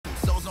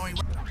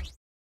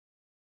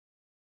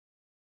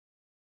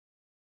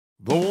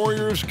The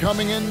Warriors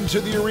coming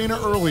into the arena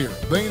earlier.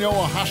 They know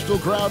a hostile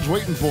crowd's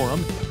waiting for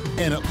them,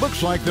 and it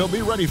looks like they'll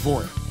be ready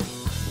for it.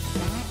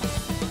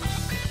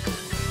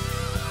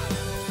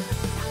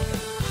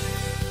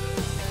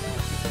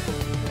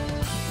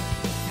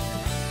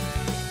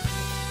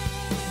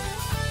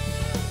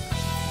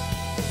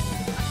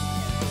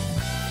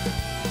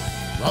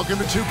 Welcome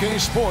to 2K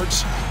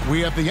Sports. We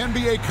have the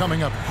NBA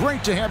coming up.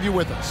 Great to have you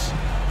with us.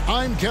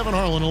 I'm Kevin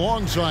Harlan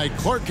alongside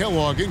Clark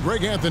Kellogg and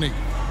Greg Anthony.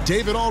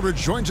 David Aldridge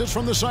joins us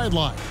from the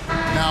sideline.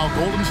 Now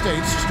Golden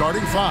State's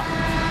starting five.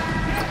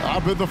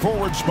 Up at the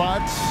forward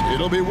spots,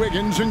 it'll be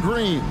Wiggins and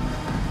Green.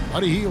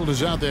 Buddy Hield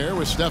is out there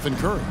with Stephen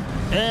Curry.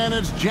 And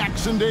it's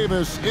Jackson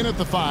Davis in at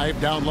the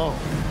five down low.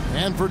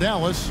 And for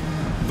Dallas,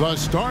 the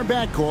star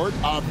backcourt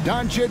of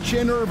Doncic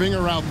and Irving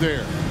are out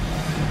there.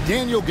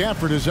 Daniel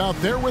Gafford is out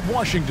there with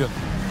Washington.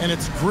 And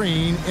it's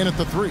Green in at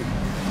the three.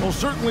 Well,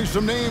 certainly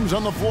some names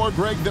on the floor,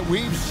 Greg, that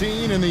we've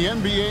seen in the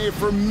NBA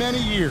for many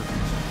years.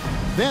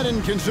 That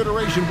in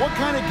consideration, what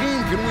kind of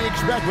game can we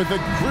expect with a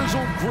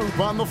grizzled group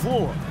on the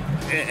floor?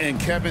 And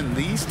Kevin,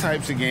 these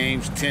types of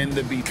games tend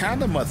to be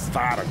kind of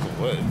methodical.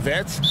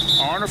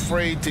 Vets aren't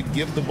afraid to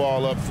give the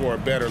ball up for a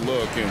better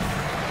look,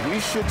 and we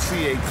should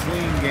see a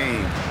clean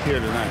game here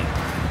tonight.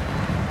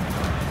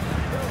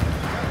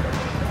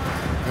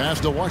 Pass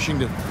to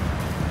Washington.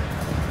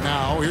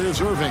 Now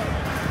here's Irving.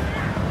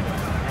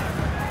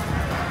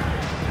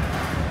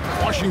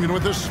 Washington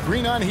with the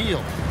screen on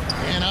Hield.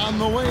 And on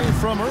the way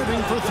from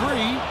Irving for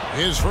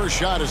three. His first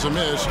shot is a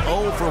miss.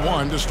 0 for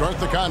 1 to start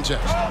the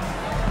contest.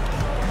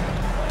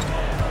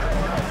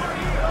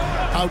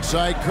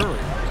 Outside Curry.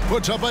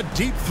 Puts up a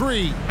deep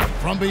three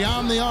from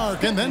beyond the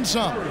arc and then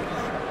some.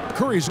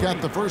 Curry's got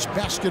the first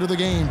basket of the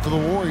game for the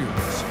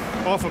Warriors.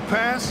 Off a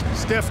pass,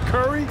 Steph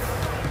Curry.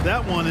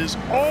 That one is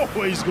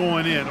always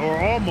going in, or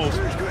almost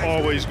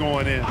always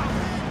going in.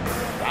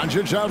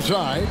 Doncic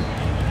outside.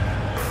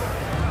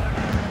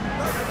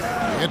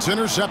 It's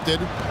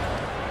intercepted.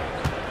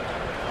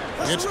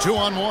 It's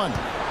 2-on-1.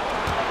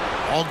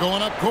 All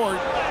going up court.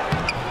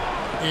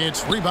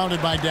 It's rebounded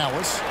by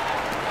Dallas.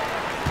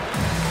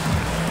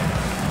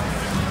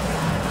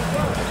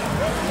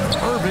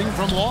 Irving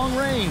from long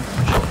range.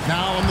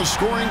 Now in the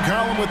scoring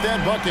column with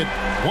that bucket.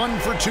 1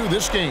 for 2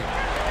 this game.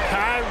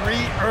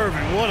 Kyrie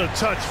Irving, what a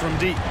touch from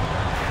deep.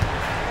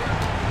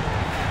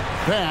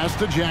 Pass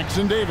to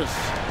Jackson Davis.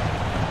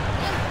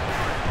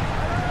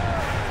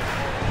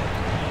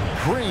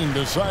 Green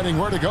deciding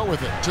where to go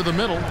with it. To the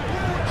middle.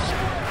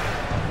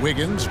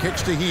 Wiggins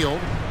kicks to Hield.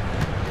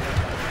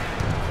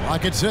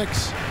 Clock at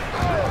 6.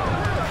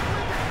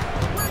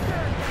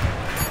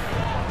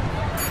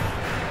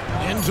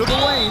 Into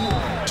the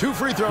lane. 2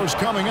 free throws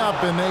coming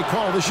up, and they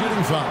call the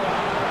shooting foul.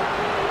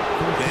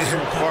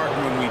 Clark,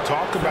 when we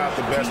talk about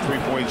the best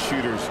three-point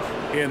shooters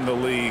in the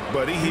league,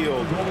 Buddy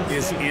Hield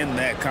is in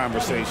that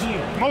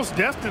conversation. Most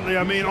definitely.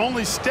 I mean,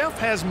 only Steph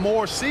has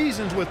more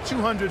seasons with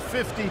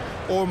 250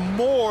 or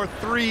more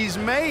threes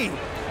made.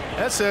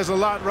 That says a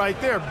lot right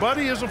there.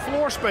 Buddy is a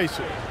floor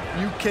spacer.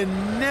 You can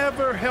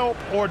never help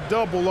or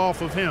double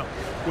off of him,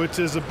 which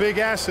is a big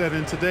asset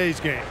in today's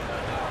game.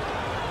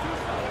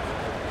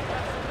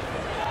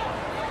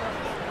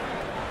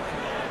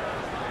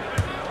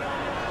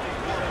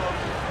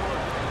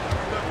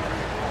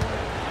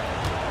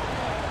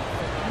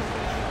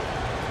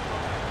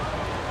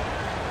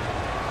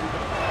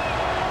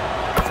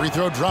 Free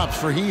throw drops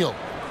for Hield.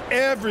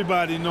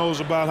 Everybody knows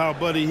about how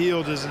Buddy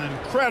Hield is an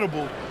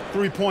incredible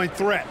three-point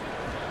threat.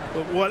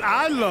 But what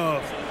I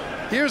love,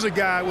 here's a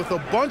guy with a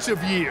bunch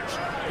of years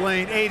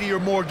playing 80 or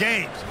more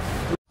games.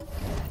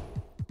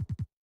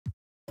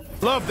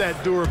 Love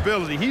that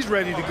durability. He's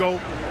ready to go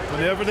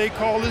whenever they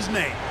call his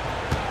name.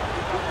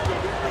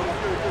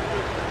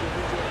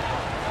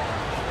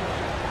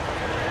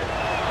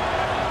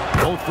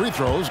 Both free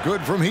throws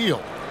good from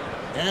Hield.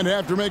 And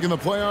after making the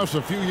playoffs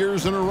a few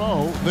years in a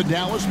row, the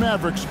Dallas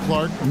Mavericks,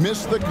 Clark,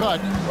 missed the cut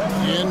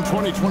in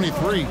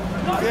 2023.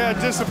 Yeah,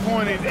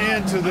 disappointing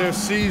end to their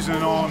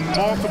season on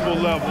multiple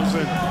levels.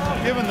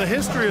 And given the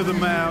history of the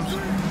Mavs,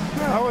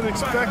 I would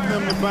expect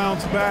them to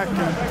bounce back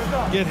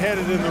and get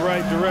headed in the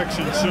right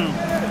direction soon.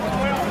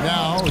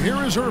 Now,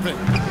 here is Irving.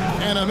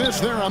 And a miss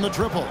there on the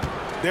triple.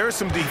 There's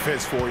some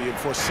defense for you.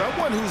 For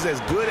someone who's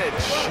as good at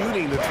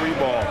shooting the three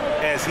ball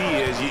as he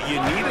is, you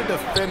need a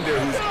defender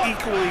who's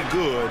equally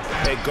good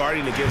at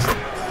guarding against him.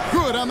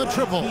 Good on the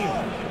triple.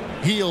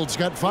 Hield's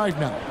got 5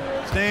 now.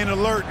 Staying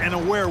alert and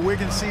aware.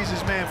 Wiggins sees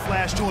his man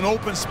flash to an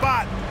open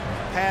spot.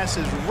 Pass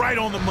is right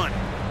on the money.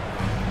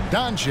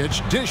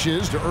 Doncic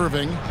dishes to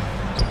Irving.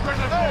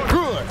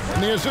 Good.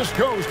 And the assist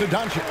goes to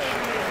Doncic.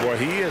 Well,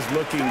 he is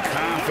looking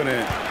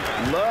confident.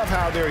 Love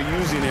how they're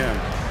using him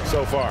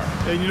so far.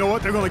 And you know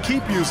what? They're going to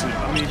keep using him.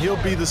 I mean,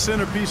 he'll be the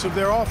centerpiece of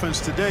their offense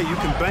today. You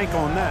can bank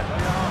on that.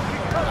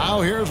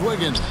 Now here's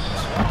Wiggins.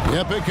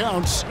 Yep, it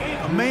counts.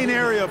 A main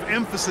area of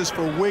emphasis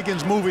for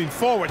Wiggins moving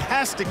forward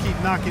has to keep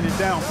knocking it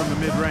down from the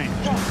mid-range.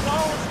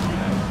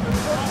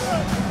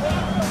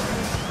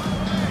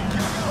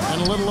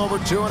 And a little over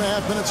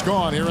 2.5 minutes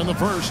gone here in the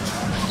first.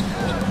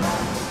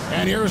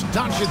 And here's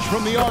Doncic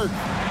from the arc.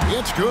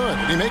 It's good.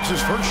 He makes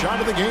his first shot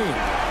of the game.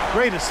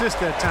 Great assist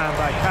that time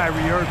by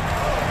Kyrie Irving.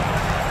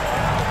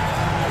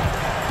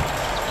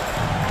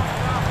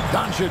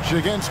 Doncic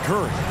against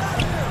Curry.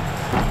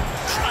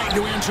 Trying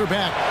to answer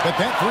back, but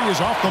that three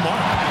is off the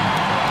mark.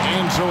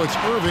 And so it's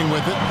Irving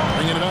with it,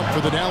 bringing it up for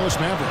the Dallas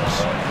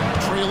Mavericks.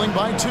 Trailing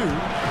by 2.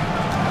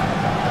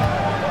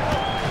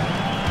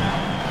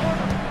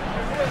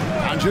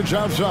 Doncic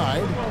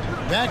outside.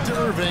 Back to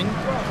Irving.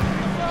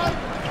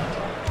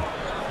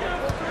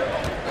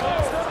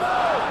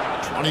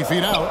 20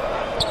 feet out.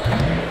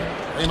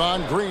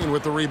 Draymond Green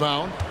with the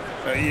rebound.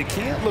 You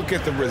can't look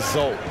at the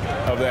result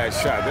of that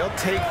shot. They'll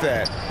take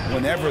that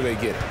whenever they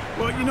get it.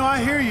 Well, you know,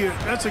 I hear you.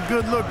 That's a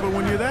good look, but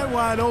when you're that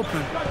wide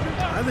open,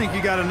 I think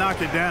you got to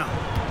knock it down.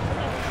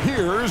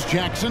 Here's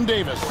Jackson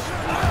Davis.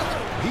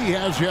 He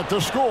has yet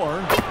to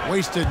score.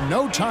 Wasted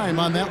no time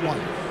on that one.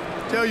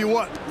 Tell you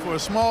what, for a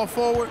small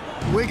forward,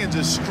 Wiggins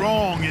is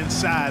strong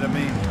inside,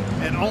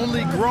 and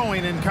only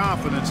growing in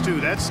confidence,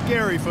 too. That's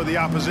scary for the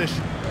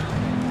opposition.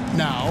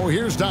 Now,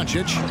 here's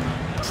Doncic,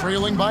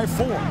 trailing by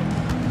 4.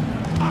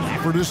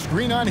 Gafford to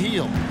screen on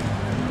Hield.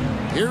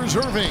 Here's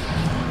Irving.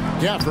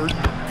 Gafford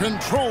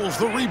controls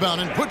the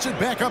rebound and puts it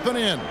back up and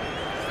in.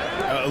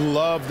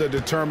 Love the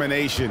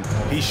determination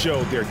he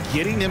showed there,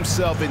 getting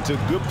himself into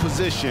good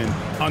position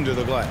under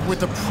the glass. With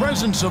the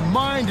presence of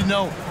mind to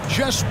know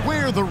just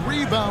where the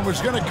rebound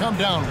was going to come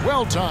down.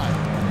 Well timed.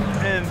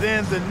 And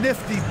then the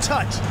nifty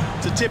touch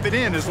to tip it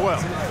in as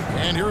well.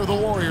 And here are the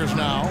Warriors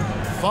now,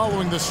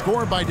 following the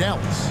score by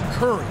Dallas.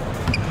 Curry.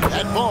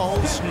 That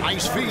ball's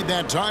nice feed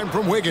that time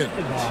from Wiggins.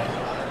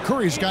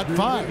 Curry's got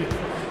 5.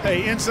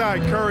 Hey,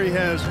 inside Curry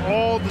has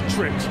all the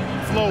tricks.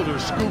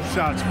 Floaters, scoop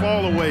shots,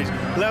 fallaways,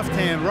 left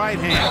hand, right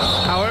hand.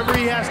 However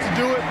he has to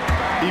do it,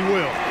 he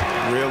will.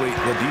 Really,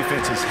 the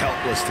defense is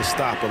helpless to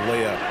stop a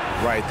layup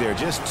right there.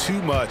 Just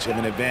too much of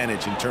an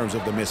advantage in terms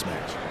of the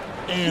mismatch.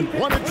 And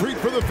what a treat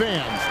for the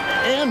fans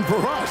and for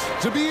us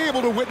to be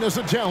able to witness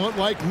a talent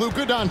like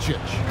Luka Doncic.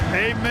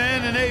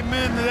 Amen and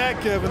amen to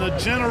that, Kevin. A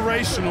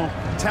generational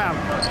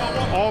talent.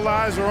 All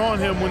eyes are on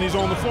him when he's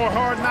on the floor.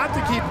 Hard not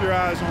to keep your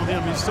eyes on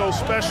him. He's so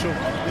special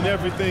in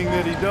everything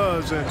that he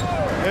does. And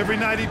every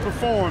night he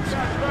performs,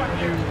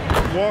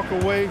 you walk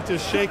away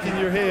just shaking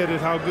your head at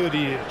how good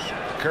he is.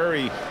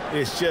 Curry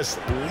is just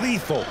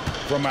lethal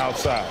from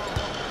outside.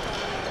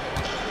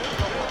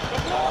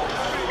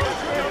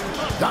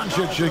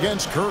 Doncic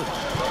against Curry.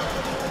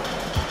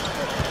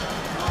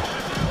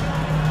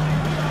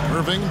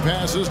 Irving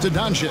passes to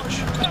Doncic.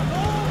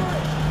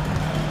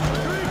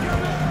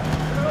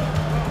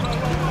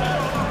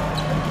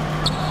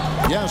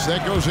 Yes,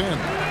 that goes in.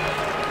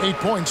 8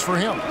 points for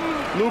him.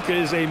 Luka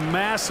is a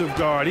massive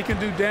guard. He can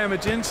do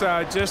damage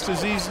inside just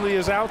as easily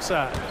as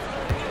outside.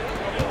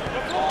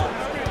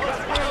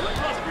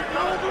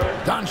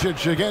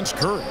 Doncic against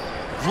Curry.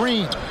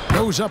 Green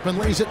goes up and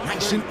lays it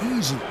nice and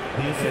easy.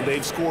 And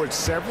they've scored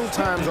several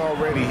times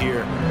already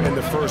here in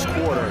the first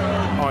quarter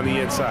on the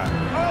inside.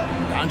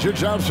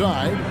 Doncic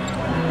outside.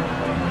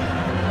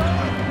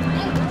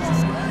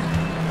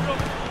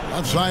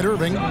 Outside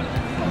Irving.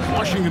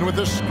 Washington with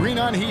the screen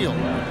on Hield.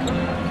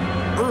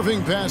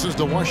 Irving passes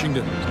to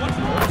Washington.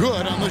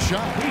 Good on the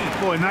shot.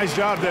 Boy, nice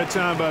job that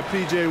time by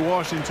P.J.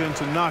 Washington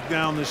to knock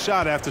down the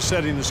shot after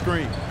setting the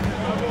screen.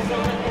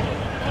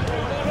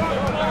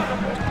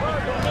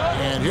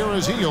 And here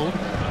is Hield.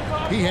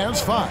 He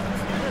has 5.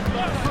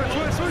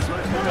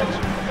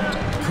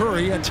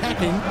 Curry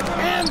attacking.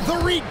 And the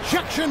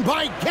rejection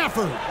by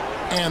Gafford.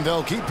 And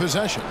they'll keep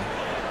possession.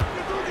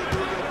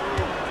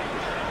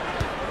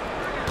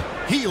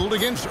 Hield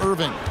against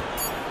Irving.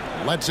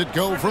 Lets it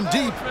go from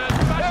deep.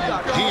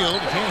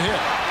 Hield can't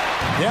hit.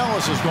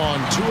 Dallas has gone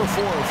 2 of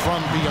 4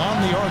 from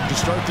beyond the arc to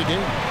start the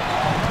game.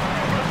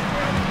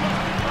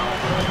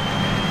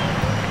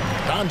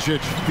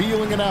 Doncic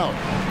feeling it out.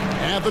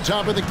 At the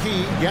top of the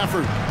key,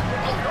 Gafford.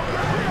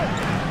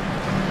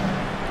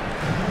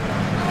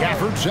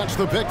 Gafford sets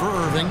the pick for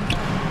Irving.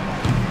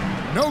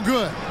 No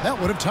good. That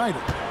would have tied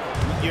it.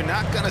 You're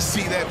not going to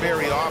see that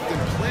very often.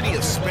 Plenty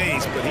of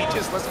space, but he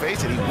just, let's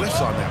face it, he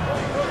whiffs on that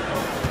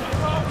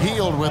one.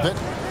 Hield with it.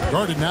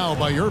 Guarded now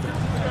by Irving.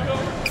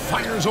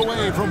 Fires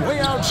away from way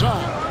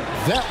outside.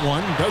 That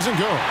one doesn't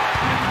go.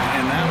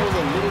 And that was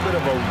a little bit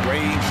of a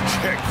range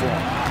check for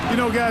him. You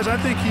know, guys, I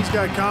think he's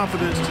got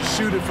confidence to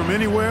shoot it from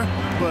anywhere,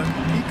 but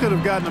he could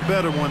have gotten a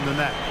better one than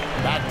that.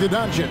 Back to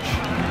Doncic.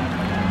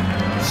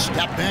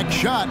 Step back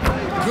shot.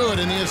 Good,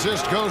 and the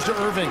assist goes to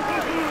Irving.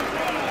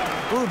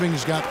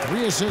 Irving's got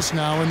 3 assists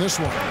now in this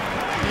one.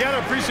 You got to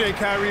appreciate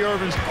Kyrie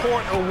Irving's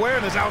court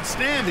awareness.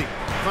 Outstanding,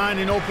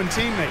 finding open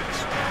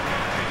teammates.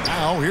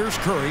 Now here's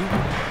Curry.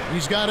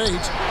 He's got 8.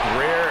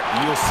 Rare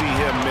you'll see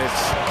him miss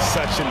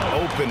such an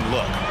open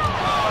look.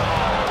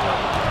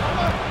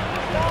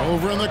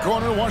 Over in the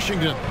corner,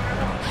 Washington.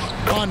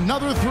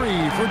 Another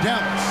 3 for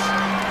Dallas.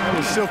 That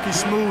was silky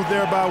smooth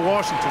there by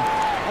Washington.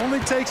 Only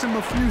takes him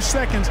a few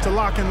seconds to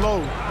lock and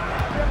load.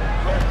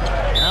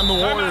 And the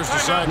Warriors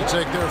decide to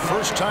take their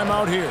first time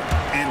out here.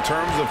 In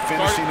terms of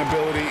finishing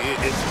ability,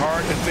 it's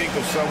hard to think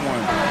of someone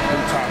who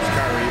tops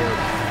Kyrie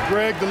Irving.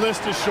 Greg, the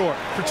list is short,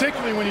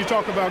 particularly when you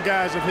talk about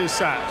guys of his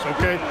size,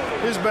 okay?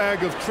 His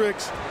bag of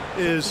tricks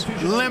is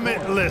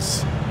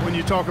limitless when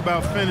you talk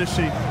about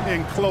finishing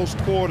in close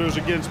quarters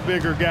against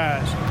bigger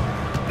guys.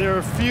 There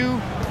are few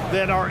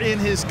that are in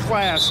his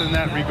class in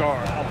that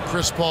regard.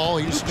 Chris Paul,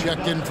 he's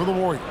checked in for the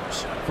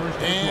Warriors.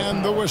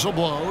 And the whistle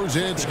blows.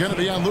 It's going to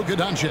be on Luka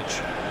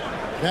Doncic.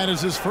 That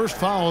is his first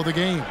foul of the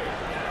game.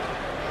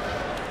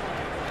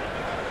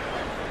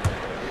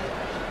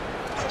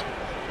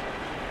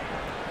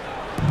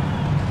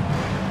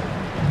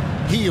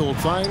 Hield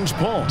finds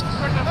Paul.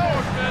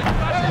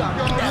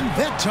 And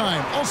that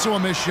time, also a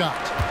missed shot.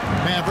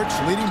 Mavericks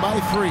leading by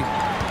 3.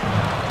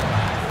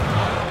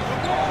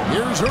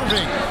 Here's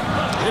Irving.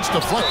 It's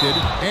deflected,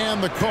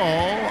 and the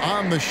call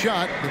on the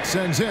shot that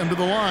sends him to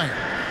the line.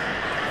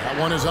 That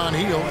one is on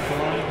Hield.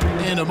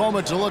 In a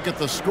moment to look at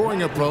the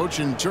scoring approach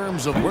in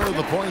terms of where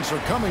the points are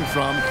coming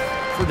from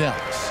for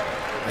Dallas.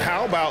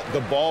 How about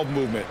the ball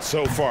movement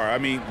so far? I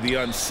mean, the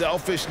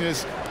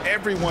unselfishness,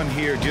 everyone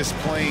here just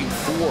playing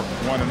for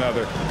one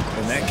another,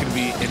 and that can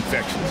be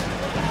infectious.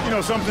 You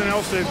know, something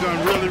else they've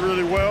done really,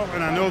 really well,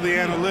 and I know the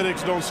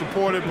analytics don't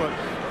support it, but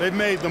they've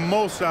made the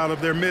most out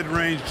of their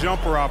mid-range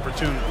jumper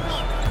opportunities.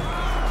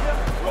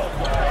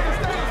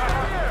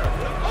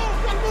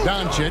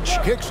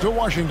 Doncic kicks to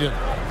Washington.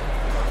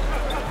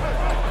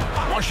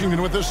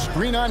 Washington with the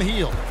screen on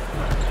Hield.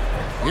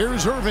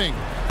 Here's Irving.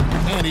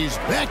 And he's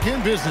back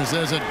in business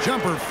as a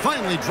jumper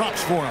finally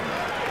drops for him.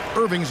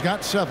 Irving's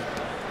got 7.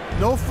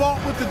 No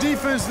fault with the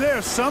defense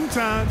there.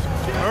 Sometimes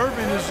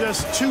Irving is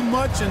just too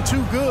much and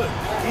too good,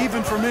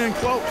 even for men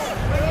close.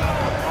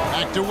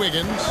 Back to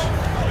Wiggins.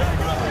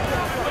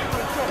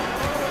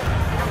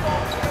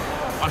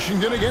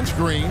 Washington against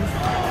Green.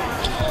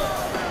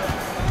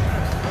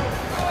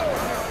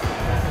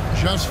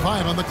 Just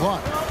 5 on the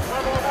clock.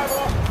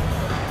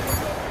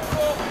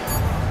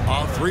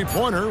 A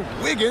three-pointer.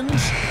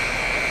 Wiggins.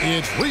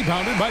 It's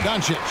rebounded by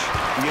Doncic.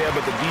 Yeah,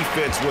 but the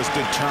defense was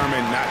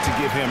determined not to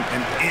give him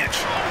an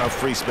inch of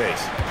free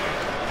space.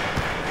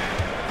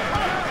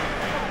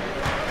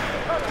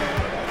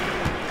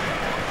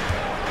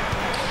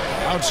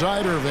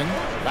 Outside Irving.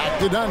 Back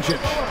to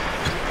Doncic.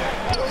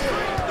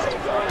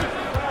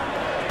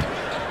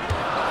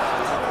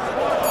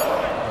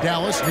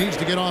 Dallas needs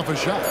to get off a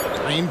shot.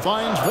 Green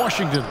finds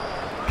Washington.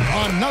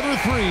 Another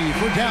 3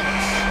 for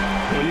Dallas.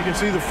 Well, you can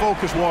see the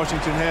focus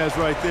Washington has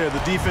right there. The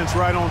defense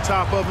right on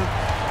top of him.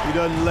 He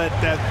doesn't let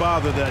that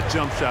bother that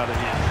jump shot of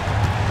him.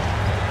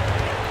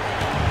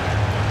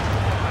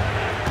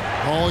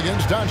 Paul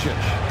against Doncic.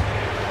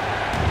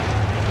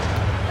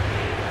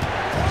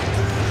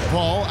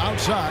 Paul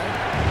outside.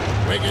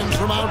 Wiggins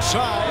from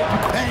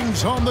outside.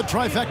 Bangs on the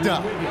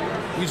trifecta.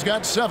 He's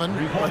got 7.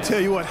 I'll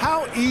tell you what,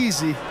 how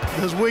easy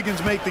does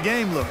Wiggins make the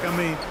game look? I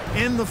mean,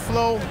 in the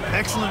flow,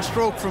 excellent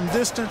stroke from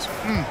distance.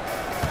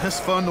 That's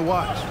fun to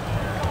watch.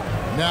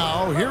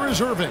 Now, here is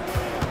Irving.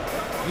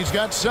 He's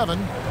got 7.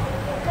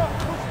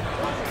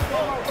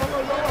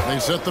 They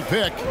set the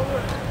pick.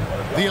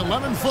 The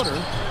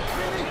 11-footer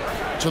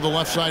to the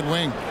left side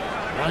wing.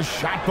 A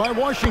shot by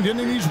Washington,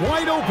 and he's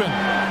wide open.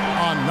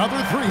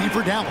 Another 3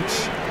 for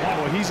Dallas.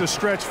 Well, he's a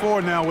stretch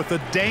 4 now with a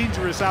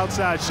dangerous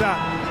outside shot.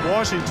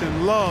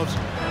 Washington loves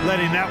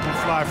letting that one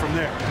fly from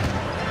there.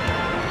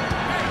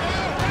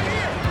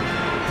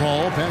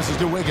 Paul passes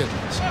to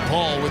Wiggins.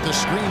 Paul with the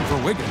screen for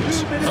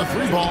Wiggins. A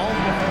 3-ball.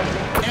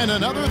 And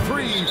another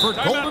 3 for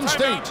Golden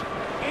State.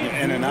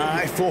 And an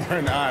eye for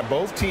an eye.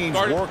 Both teams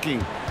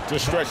working to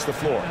stretch the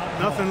floor.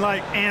 Nothing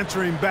like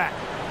answering back.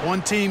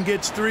 One team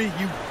gets 3,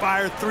 you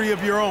fire 3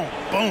 of your own.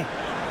 Boom.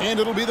 And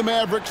it'll be the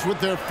Mavericks with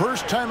their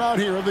first time out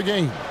here of the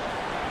game.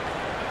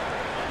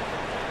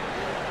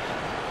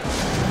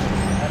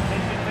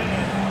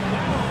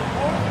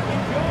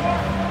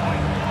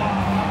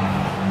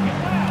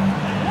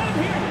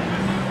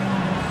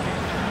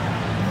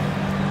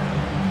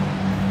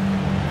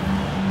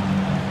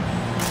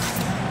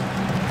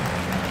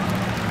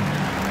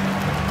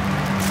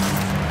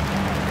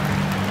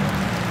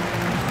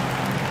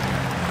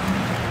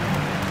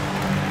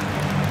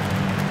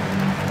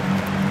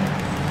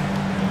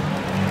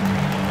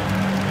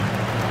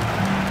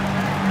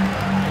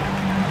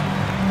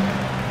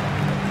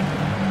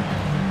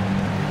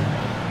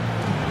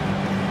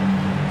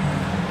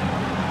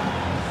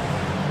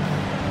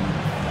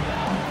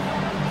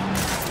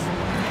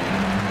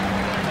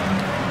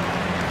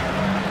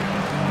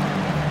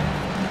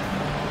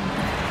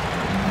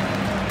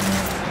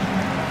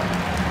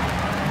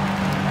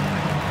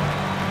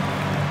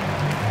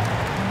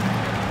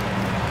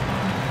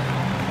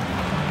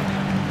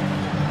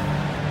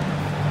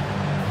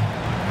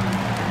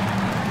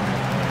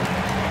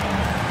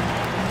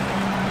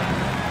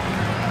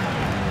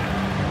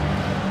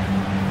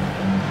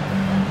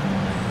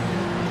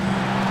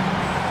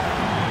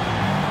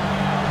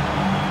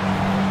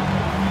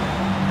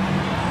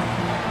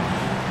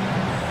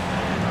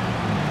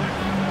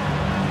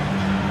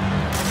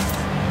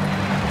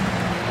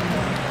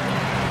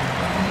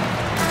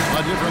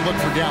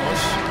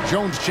 Dallas.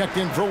 Jones checked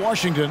in for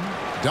Washington.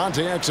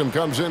 Dante Exum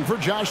comes in for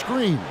Josh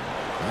Green.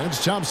 And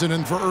it's Thompson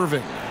in for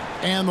Irving.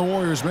 And the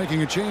Warriors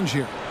making a change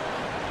here.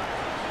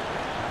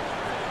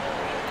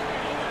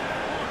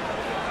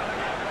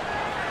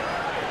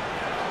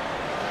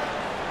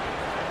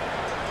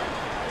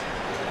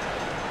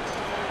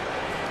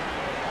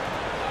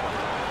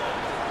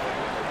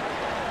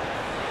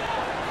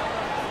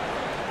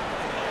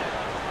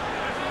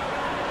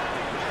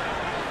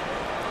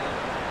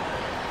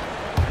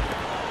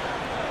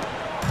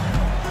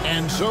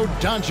 And so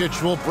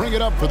Doncic will bring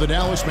it up for the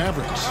Dallas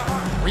Mavericks.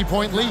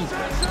 3-point lead.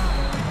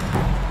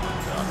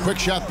 A quick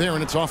shot there,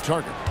 and it's off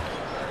target.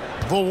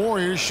 The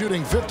Warriors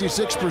shooting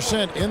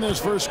 56% in this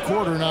first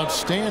quarter. An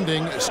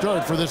outstanding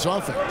start for this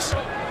offense.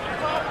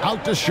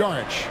 Out to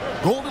Saric.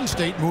 Golden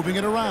State moving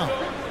it around.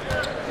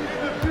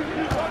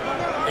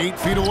 8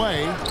 feet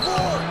away.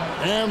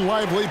 And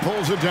Lively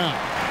pulls it down.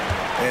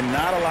 And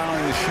not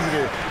allowing the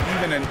shooter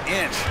even an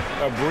inch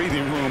of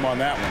breathing room on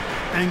that one.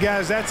 And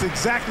guys, that's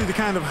exactly the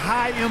kind of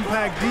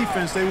high-impact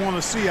defense they want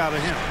to see out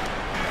of him.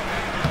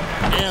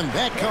 And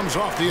that comes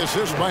off the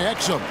assist by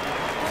Exum.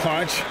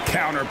 Punch,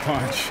 counter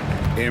punch.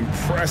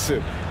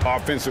 Impressive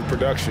offensive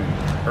production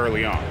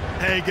early on.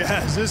 Hey,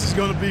 guys, this is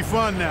going to be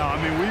fun now. I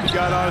mean, we've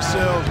got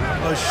ourselves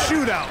a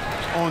shootout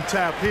on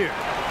tap here.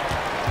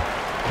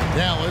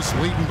 Dallas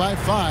leading by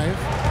 5.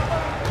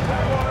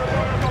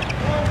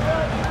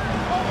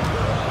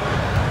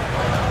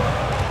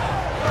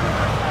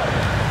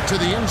 To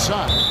the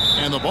inside,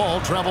 and the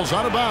ball travels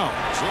out of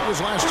bounds. It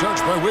was last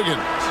touched by Wiggins.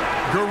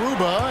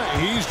 Garuba,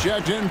 he's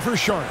checked in for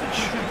Saric.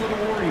 For the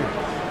Warriors,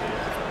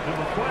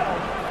 number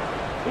 12,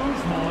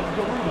 Usman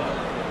Garuba.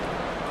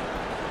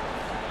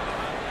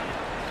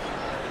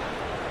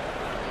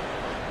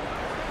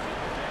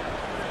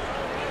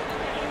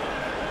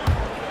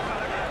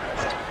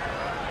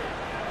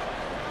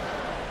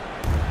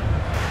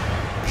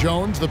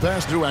 Jones, the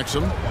pass to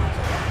Exum.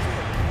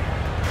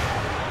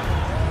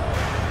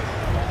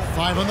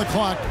 5 on the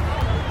clock.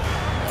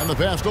 And the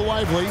pass to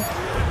Lively.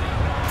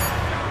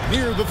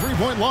 Near the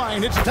three-point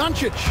line, it's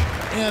Doncic.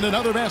 And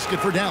another basket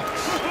for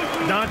Dallas.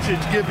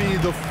 Doncic giving you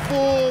the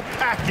full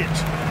package.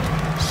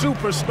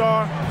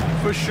 Superstar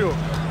for sure.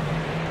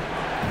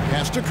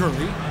 Pass to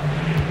Curry.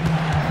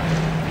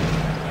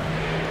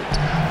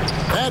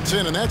 That's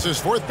in, and that's his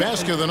 4th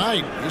basket of the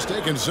night. He's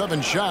taken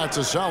 7 shots,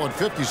 a solid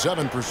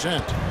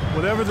 57%.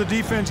 Whatever the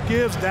defense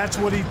gives, that's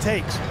what he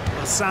takes.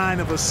 A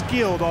sign of a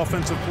skilled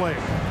offensive player.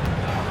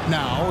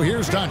 Now,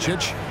 here's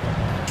Doncic.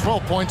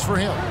 12 points for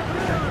him.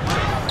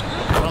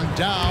 From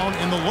down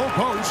in the low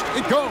post,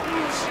 it goes.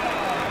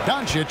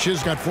 Doncic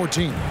has got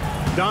 14.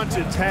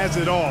 Doncic has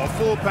it all,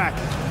 full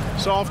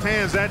package. Soft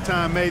hands that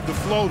time made the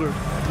floater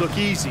look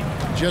easy.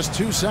 Just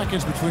 2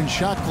 seconds between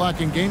shot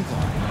clock and game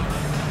clock.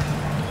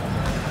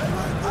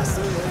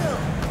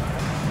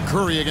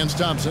 Curry against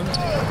Thompson.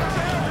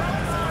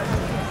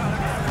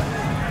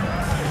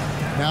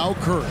 Now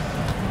Curry.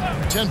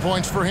 10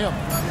 points for him.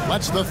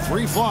 Lets the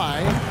 3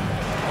 fly.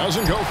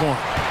 Doesn't go for him.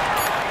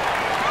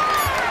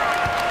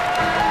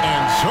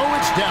 And so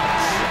it's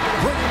Dallas,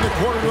 bringing the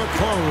quarter to a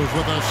close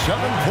with a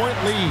 7-point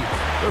lead.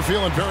 They're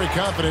feeling very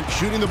confident,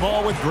 shooting the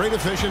ball with great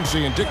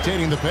efficiency and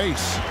dictating the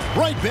pace.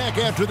 Right back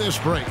after this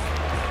break.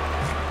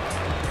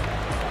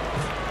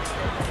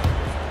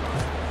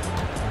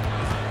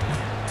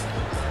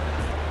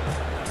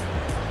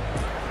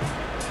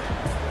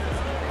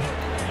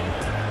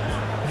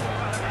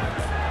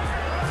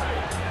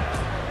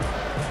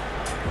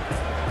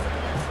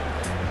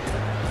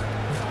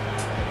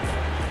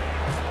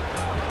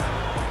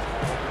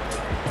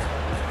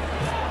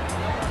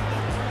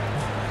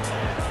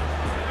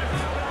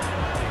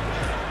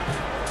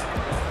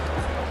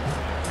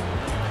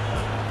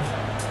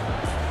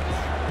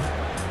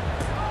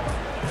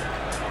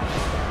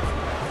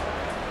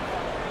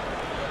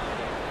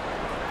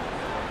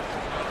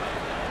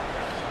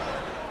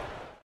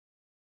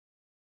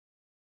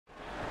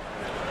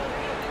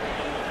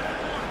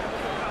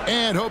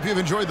 And hope you've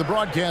enjoyed the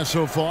broadcast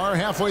so far.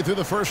 Halfway through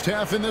the first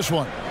half in this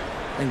one.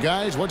 And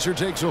guys, what's your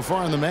take so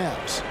far on the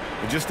Mavs?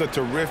 Just a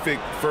terrific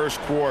first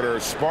quarter,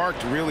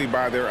 sparked really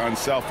by their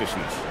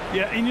unselfishness.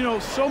 Yeah, and you know,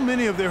 so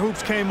many of their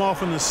hoops came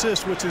off an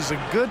assist, which is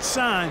a good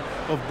sign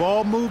of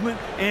ball movement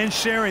and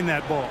sharing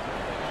that ball.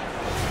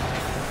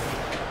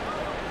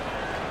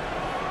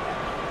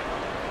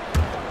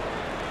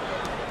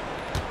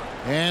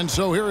 And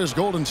so here is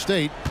Golden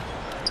State.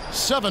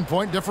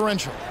 7-point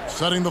differential.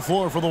 Setting the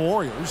floor for the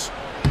Warriors.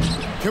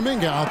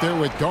 Kuminga out there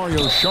with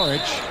Dario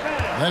Saric.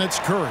 Then it's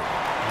Curry.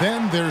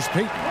 Then there's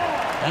Payton.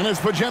 And it's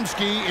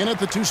Podziemski in at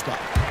the 2 spot.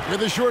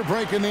 With a short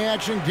break in the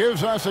action,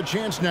 gives us a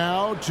chance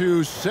now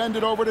to send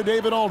it over to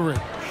David Aldridge.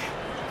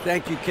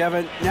 Thank you,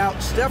 Kevin. Now,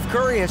 Steph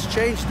Curry has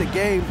changed the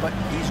game, but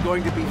he's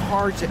going to be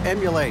hard to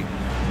emulate.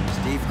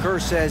 Steve Kerr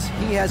says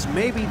he has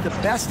maybe the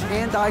best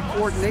hand-eye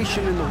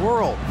coordination in the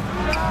world.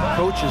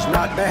 Coach is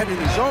not bad in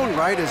his own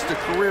right as the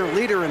career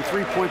leader in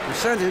three-point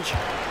percentage,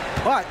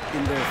 but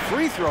in their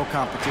free throw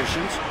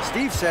competitions,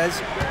 Steve says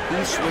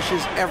he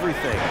swishes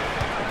everything.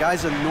 The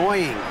guy's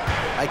annoying.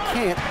 I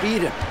can't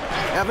beat him.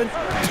 Kevin?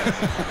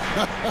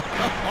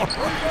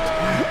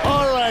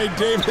 All right,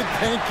 David,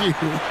 thank you.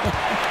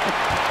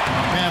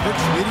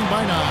 Mavericks leading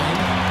by 9.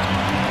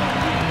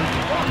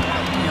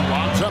 He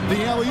lobs up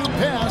the alley-oop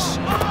pass.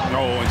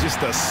 Oh, and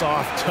just a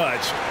soft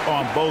touch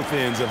on both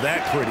ends of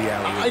that pretty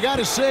alley-oop. I got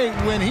to say,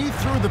 when he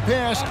threw the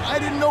pass, I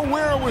didn't know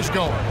where it was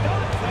going.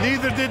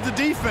 Neither did the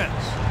defense.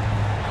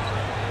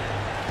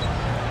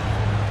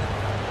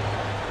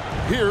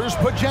 Here's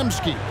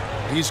Pajemski.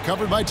 He's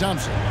covered by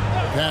Thompson.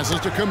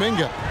 Passes to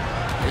Kuminga.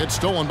 It's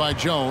stolen by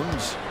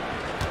Jones.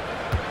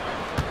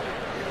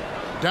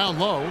 Down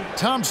low,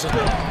 Thompson.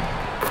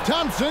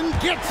 Thompson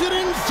gets it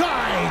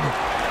inside.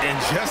 And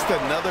just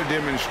another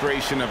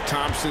demonstration of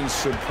Thompson's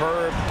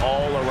superb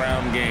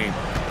all-around game.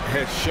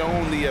 Has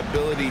shown the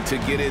ability to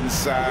get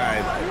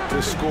inside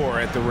to score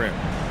at the rim.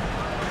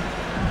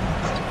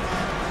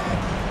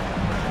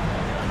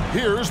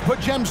 Here's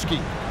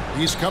Pajemski.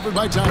 He's covered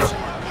by Thompson.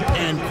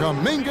 And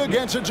Kuminga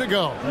gets it to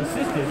go.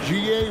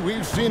 GA,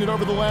 we've seen it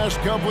over the last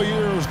couple of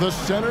years. The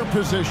center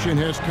position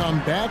has come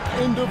back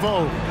into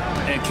vogue.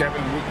 And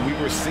Kevin, we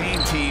were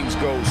seeing teams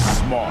go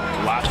small.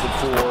 Lots of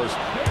fours,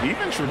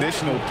 even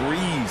traditional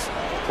threes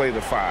play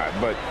the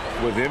 5. But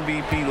with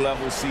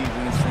MVP-level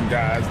seasons from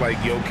guys like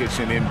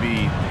Jokic and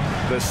Embiid,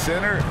 the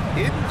center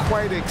isn't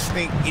quite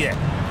extinct yet.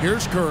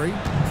 Here's Curry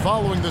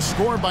following the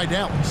score by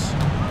Dallas.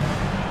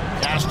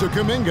 Pass to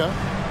Kuminga.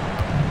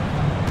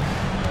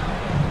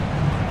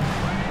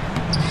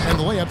 And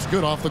the layup's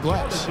good off the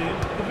glass.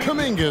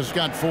 Kuminga's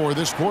got 4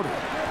 this quarter.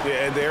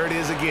 Yeah, and there it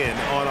is again.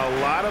 On a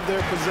lot of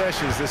their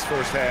possessions this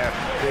first half,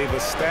 they've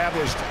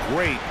established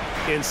great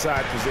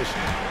inside position.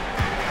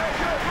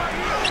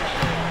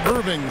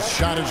 Irving's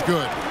shot is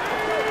good.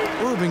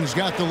 Irving's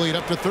got the lead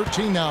up to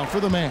 13 now for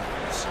the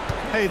Mavs.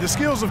 Hey, the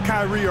skills of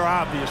Kyrie are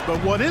obvious, but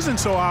what isn't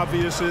so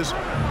obvious is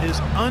his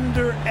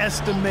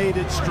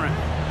underestimated strength.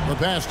 The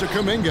pass to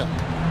Kuminga.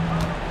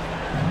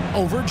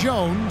 Over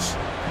Jones.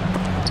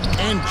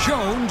 And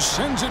Jones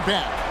sends it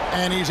back.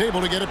 And he's able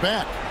to get it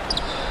back.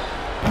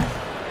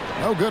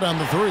 No good on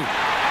the 3.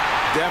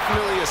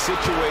 Definitely a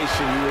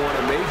situation you want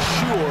to make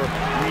sure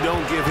you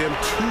don't give him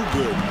too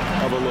good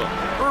of a look.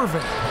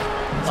 Irving.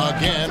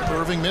 Again,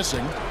 Irving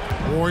missing.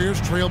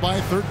 Warriors trail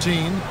by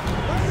 13.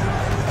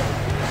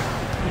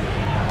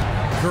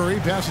 Curry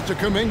passes to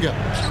Kuminga.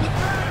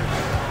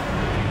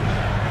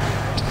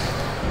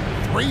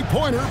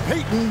 Three-pointer,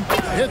 Payton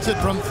hits it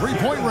from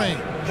three-point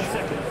range.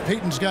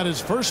 Payton's got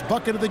his first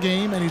bucket of the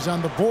game, and he's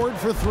on the board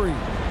for 3.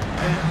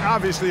 And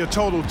obviously a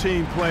total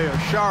team player.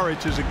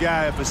 Saric is a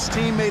guy, if his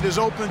teammate is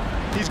open,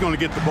 he's going to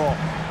get the ball.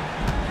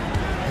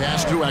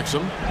 Pass to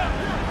Exum.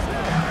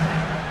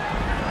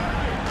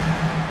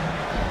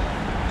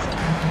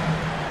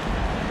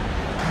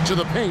 To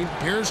the paint,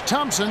 here's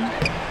Thompson.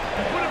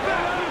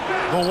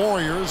 The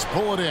Warriors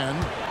pull it in.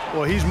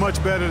 Well, he's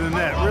much better than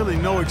that. Really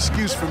no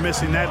excuse for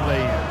missing that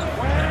lay-in.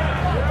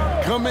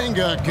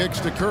 Kuminga kicks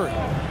to Curry.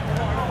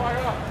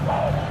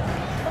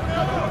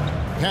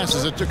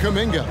 Passes it to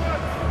Kuminga.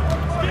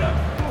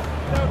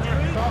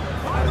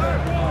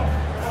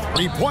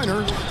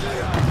 Three-pointer.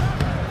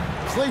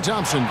 Klay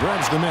Thompson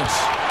grabs the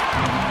miss.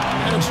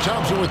 And it's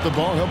Thompson with the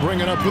ball. He'll bring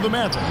it up for the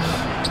Mavericks.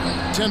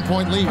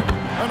 10-point lead.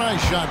 A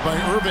nice shot by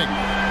Irving.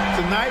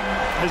 Tonight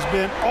has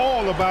been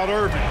all about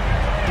Irving.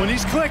 When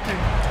he's clicking,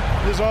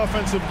 his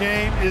offensive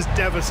game is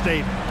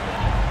devastating.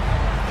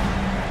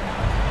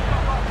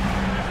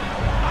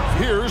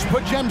 Here's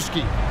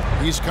Pajemski.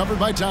 He's covered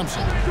by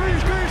Thompson.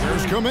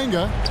 Here's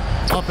Kuminga.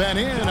 Up and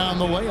in on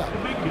the layup.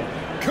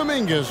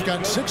 Kuminga's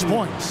got 6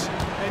 points.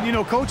 And, you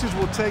know, coaches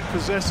will take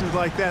possessions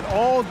like that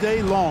all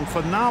day long.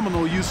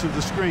 Phenomenal use of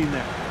the screen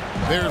there.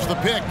 There's the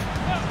pick.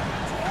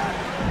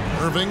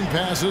 Irving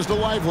passes to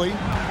Lively.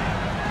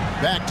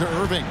 Back to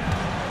Irving.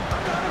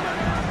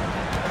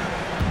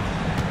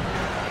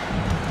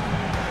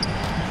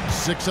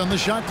 Six on the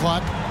shot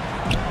clock.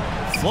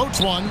 Floats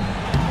one.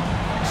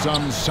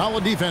 Some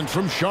solid defense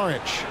from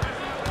Saric.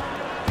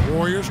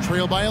 Warriors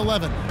trail by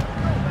 11.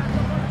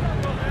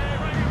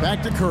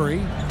 Back to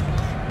Curry.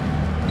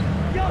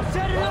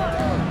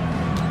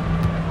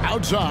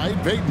 Outside,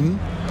 Payton.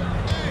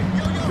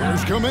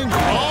 There's Kuminga.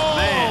 Oh!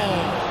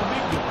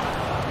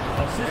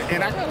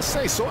 And I gotta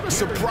say, sort of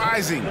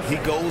surprising he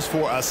goes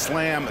for a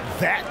slam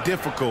that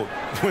difficult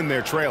when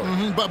they're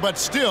trailing. But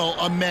still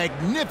a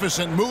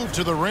magnificent move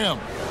to the rim.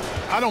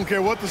 I don't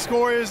care what the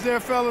score is there,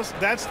 fellas.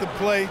 That's the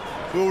play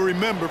we'll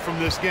remember from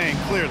this game,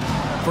 clearly.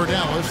 For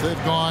Dallas,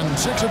 they've gone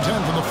 6 of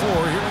 10 from the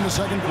floor here in the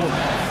second quarter.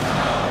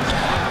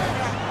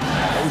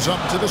 Goes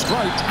up to the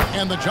stripe,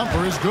 and the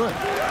jumper is good.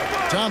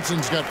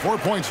 Thompson's got 4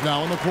 points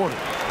now in the quarter.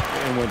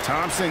 And when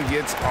Thompson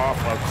gets off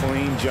a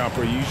clean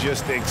jumper, you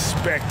just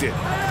expect it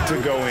to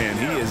go in.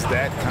 He is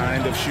that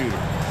kind of shooter.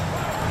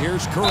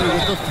 Here's Curry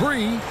with the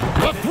 3.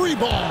 The 3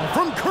 ball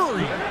from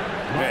Curry.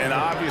 And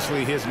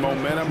obviously his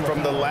momentum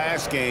from the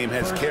last game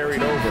has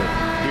carried over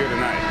here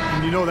tonight.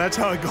 And you know, that's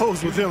how it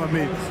goes with him. I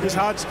mean, his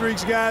hot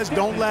streaks, guys,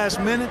 don't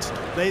last minutes.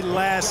 They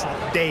last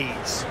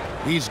days.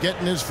 He's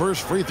getting his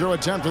first free throw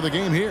attempt of the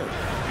game here.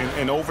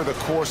 And over the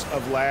course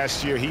of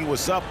last year, he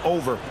was up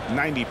over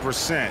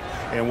 90%.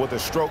 And with a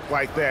stroke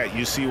like that,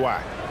 you see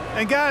why.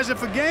 And guys,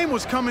 if a game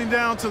was coming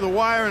down to the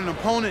wire and an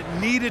opponent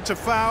needed to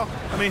foul,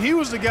 I mean, he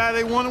was the guy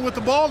they wanted with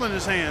the ball in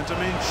his hands. I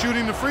mean,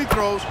 shooting the free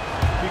throws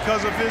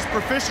because of his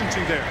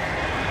proficiency there.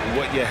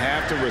 What you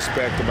have to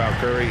respect about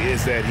Curry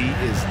is that he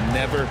is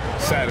never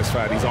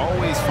satisfied. He's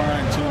always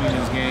fine-tuning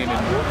his game and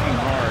working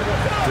hard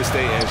to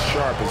stay as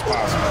sharp as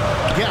possible.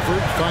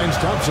 Gafford finds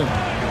Thompson.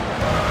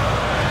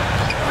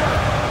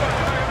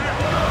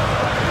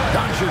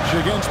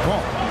 Doncic against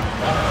Paul.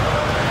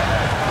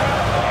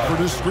 For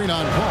the screen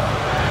on Paul.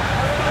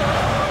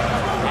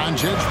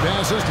 Doncic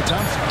passes to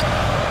Thompson.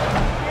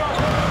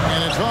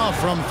 And it's off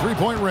from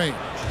three-point range.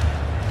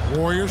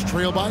 Warriors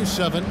trail by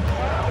 7.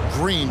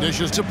 Green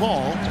dishes to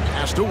Paul.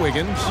 Pass to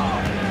Wiggins.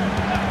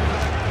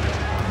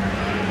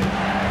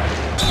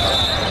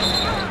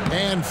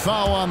 And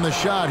foul on the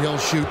shot. He'll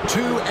shoot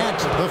 2 at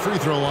the free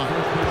throw line.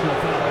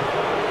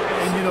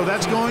 And, you know,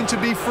 that's going to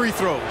be free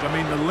throws. I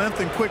mean, the length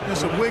and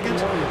quickness of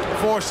Wiggins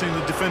forcing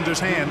the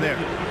defender's hand there.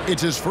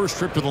 It's his first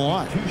trip to the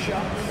line.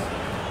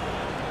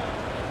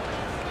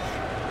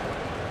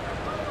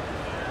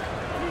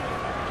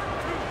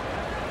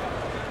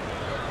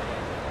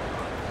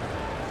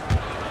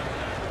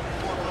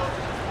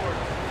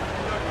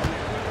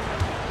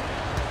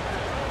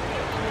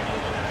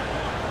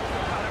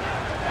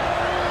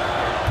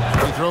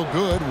 Throw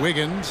good,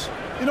 Wiggins.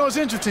 You know, it's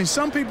interesting.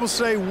 Some people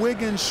say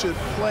Wiggins should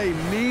play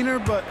meaner,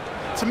 but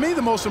to me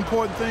the most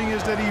important thing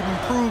is that he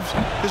improves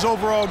his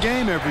overall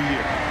game every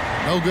year.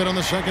 No good on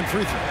the second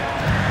free throw.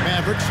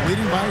 Mavericks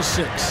leading by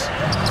 6.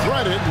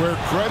 Credit where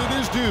credit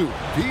is due.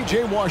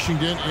 P.J.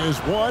 Washington is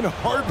one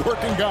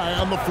hard-working guy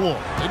on the floor.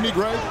 Isn't he,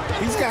 Greg?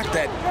 He's got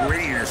that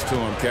grittiness to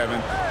him, Kevin.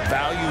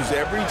 Values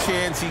every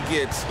chance he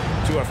gets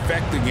to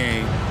affect the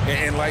game.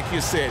 And like you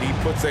said, he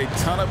puts a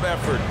ton of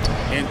effort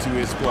into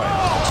his play.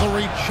 The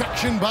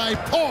rejection by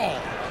Paul.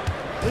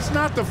 It's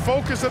not the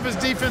focus of his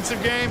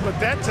defensive game, but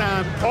that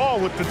time, Paul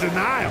with the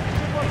denial.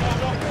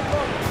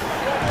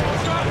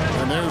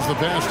 And there's the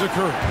pass to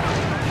Curry.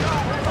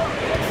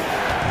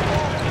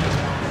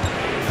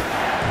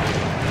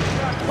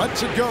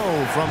 Lets it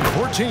go from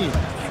 14.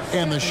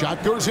 And the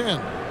shot goes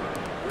in.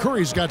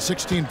 Curry's got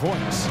 16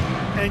 points.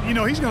 And, you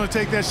know, he's going to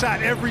take that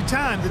shot every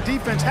time. The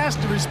defense has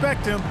to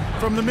respect him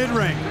from the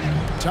mid-range.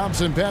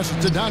 Thompson passes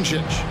to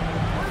Doncic.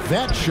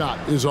 That shot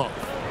is off.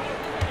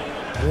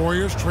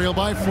 Warriors trail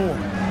by 4.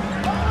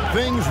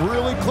 Things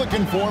really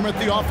clicking for him at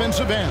the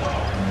offensive end.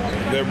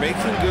 They're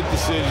making good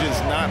decisions,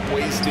 not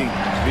wasting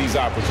these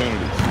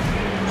opportunities.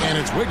 And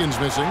it's Wiggins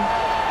missing.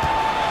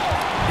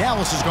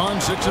 Dallas has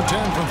gone 6 of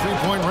 10 from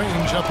three-point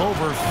range, up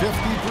over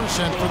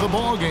 50% for the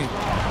ball game.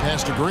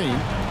 Pass to Green.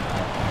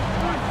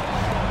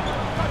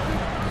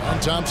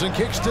 And Thompson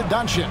kicks to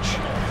Doncic.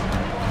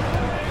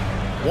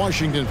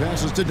 Washington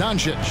passes to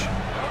Doncic.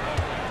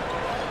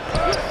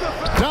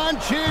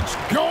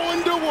 Doncic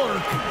going to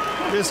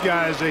work. This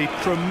guy is a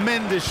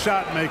tremendous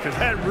shot maker.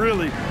 That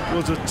really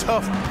was a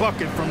tough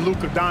bucket from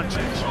Luka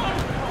Doncic.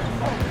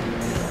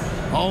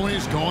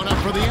 Always going up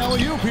for the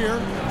alley-oop here.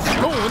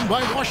 Stolen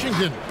by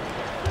Washington.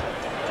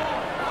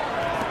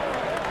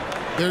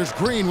 There's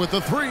Green with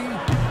the 3.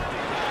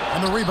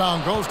 And the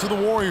rebound goes to the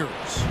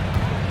Warriors.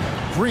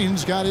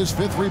 Green's got his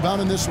 5th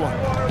rebound in this one.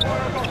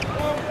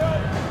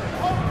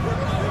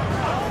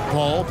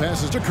 Paul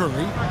passes to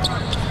Curry.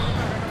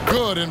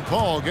 Good, and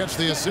Paul gets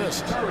the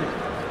assist.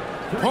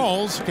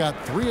 Paul's got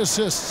 3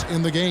 assists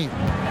in the game.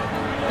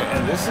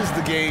 And this is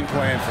the game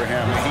plan for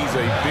him. He's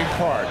a big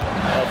part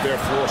of their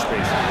floor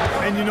spacing.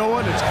 And you know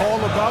what? It's all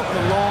about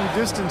the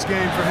long-distance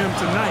game for him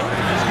tonight.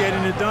 He's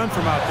getting it done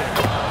from out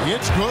there.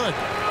 It's good.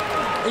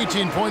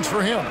 18 points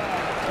for him.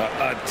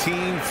 A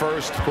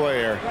team-first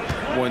player.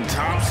 When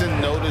Thompson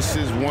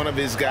notices one of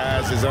his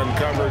guys is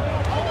uncovered,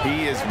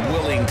 he is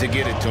willing to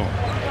get it to him.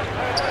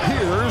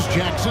 Here's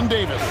Jackson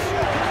Davis.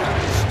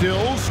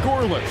 Still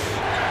scoreless.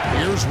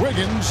 Here's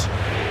Wiggins.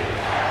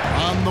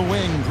 On the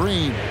wing,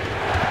 Green.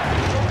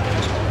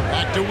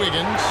 Back to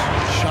Wiggins.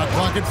 Shot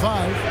clock at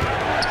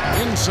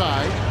 5.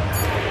 Inside.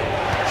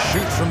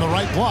 Shoots from the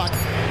right block.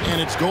 And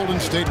it's Golden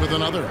State with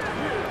another.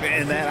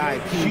 And that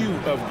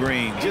IQ of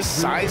Green, just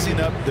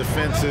sizing up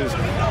defenses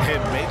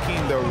and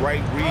making the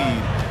right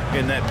read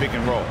in that pick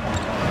and roll.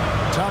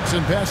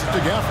 Thompson passes to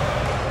Gafford.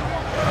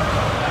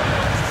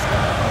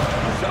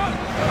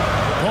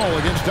 Paul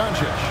against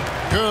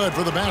Doncic. Good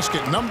for the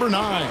basket. Number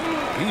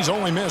 9. He's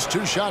only missed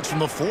 2 shots from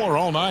the floor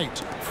all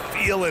night.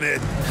 Feeling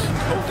it.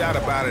 No doubt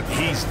about it.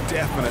 He's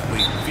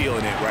definitely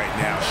feeling it right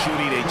now.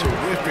 Shooting a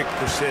terrific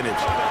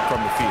percentage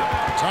from the field.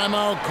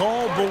 Timeout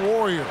called the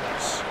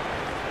Warriors.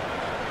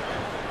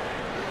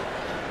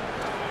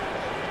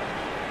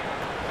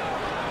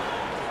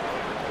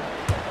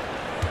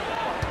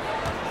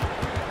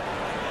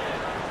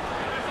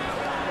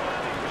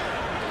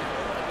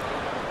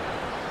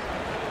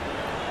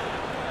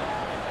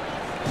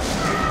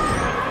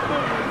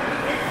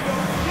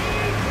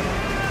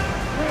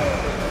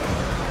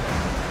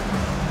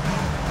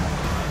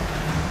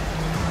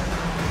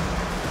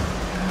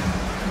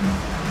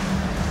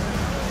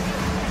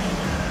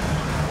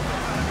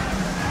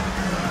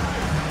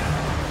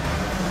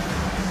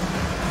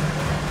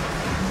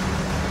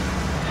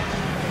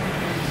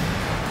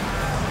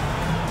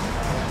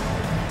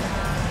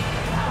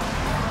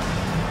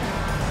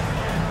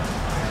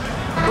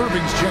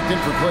 checked in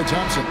for Klay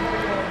Thompson.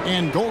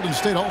 And Golden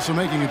State also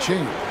making a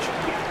change.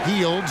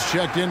 Hield's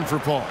checked in for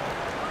Paul.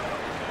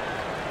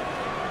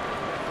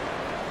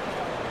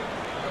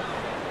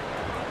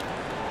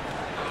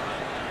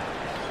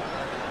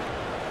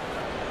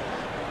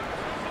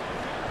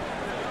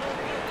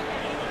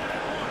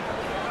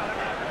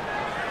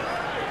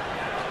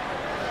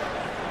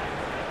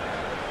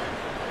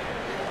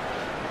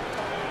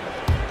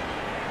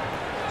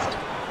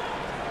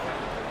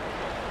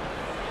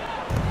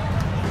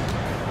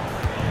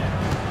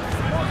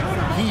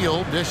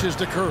 Hield dishes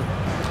to Curry.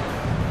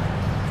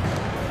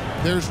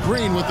 There's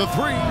Green with the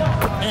three,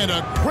 and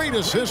a great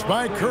assist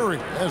by Curry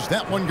as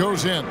that one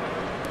goes in.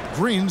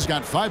 Green's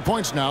got 5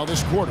 points now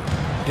this quarter.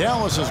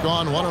 Dallas has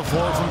gone 1 of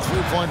 4 from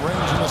three-point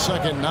range in the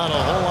second. Not a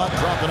whole lot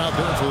dropping out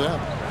there for them.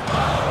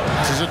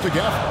 This is it to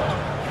Gafford.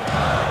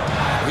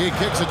 He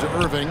kicks it to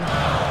Irving.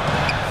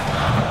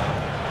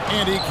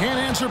 And he can't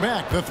answer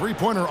back. The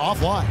three-pointer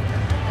offline.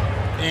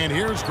 And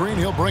here's Green.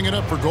 He'll bring it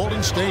up for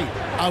Golden State.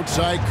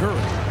 Outside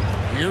Curry.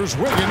 Here's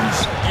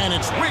Wiggins, and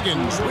it's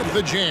Wiggins with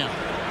the jam.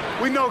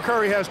 We know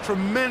Curry has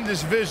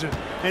tremendous vision,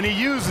 and he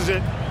uses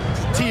it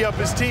to tee up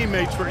his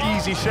teammates for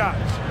easy shots.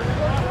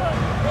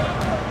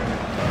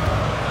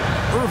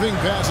 Irving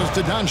passes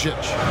to Doncic.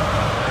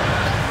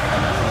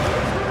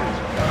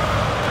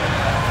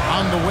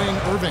 On the wing,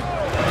 Irving.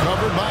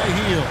 Covered by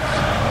Hield.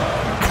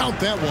 Count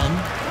that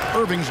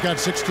one. Irving's got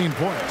 16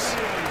 points.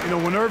 You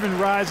know, when Irving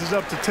rises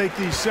up to take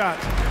these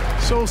shots,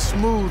 so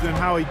smooth in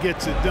how he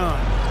gets it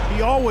done.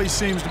 He always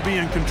seems to be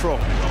in control.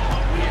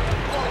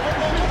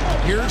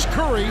 Here's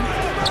Curry.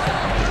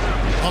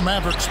 The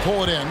Mavericks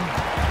pull it in.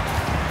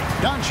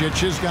 Doncic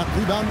has got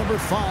rebound number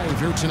 5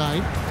 here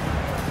tonight.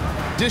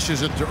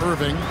 Dishes it to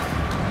Irving.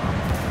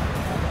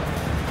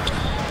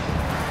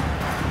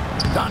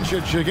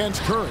 Doncic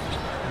against Curry.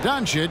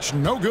 Doncic,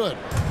 no good.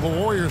 The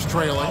Warriors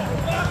trailing.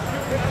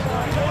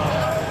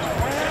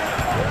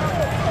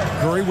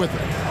 Curry with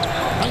it.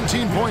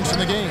 19 points in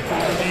the game.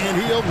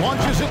 And Hield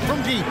launches it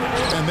from deep.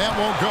 And that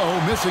won't go,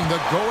 missing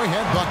the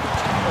go-ahead bucket.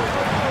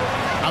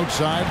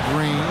 Outside,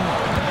 Green.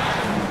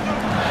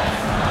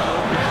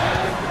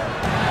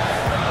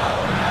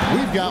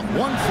 We've got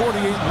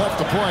 1:48 left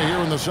to play here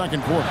in the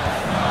second quarter.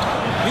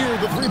 Near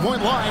the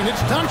three-point line,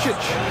 it's Doncic.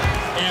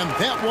 And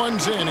that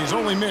one's in. He's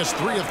only missed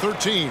 3 of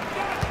 13.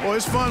 Well,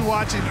 it's fun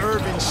watching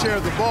Irving share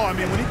the ball. I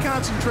mean, when he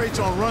concentrates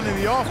on running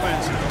the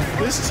offense,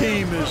 this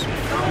team is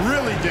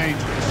really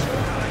dangerous.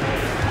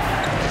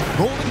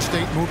 Golden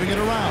State moving it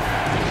around.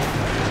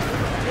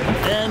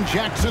 And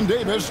Jackson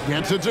Davis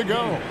gets it to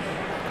go.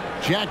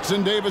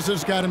 Jackson Davis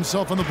has got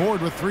himself on the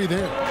board with 3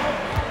 there.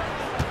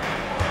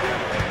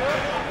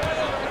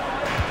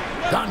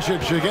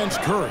 Doncic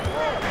against Curry.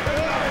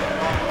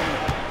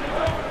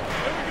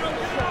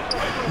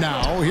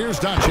 Now, here's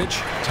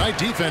Doncic. Tight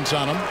defense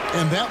on him.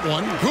 And that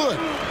one, good.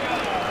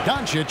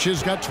 Doncic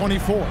has got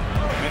 24.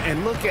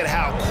 And look at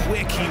how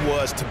quick he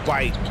was to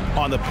bite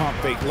on the pump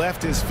fake.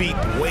 Left his feet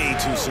way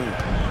too soon.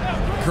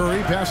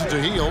 Curry passes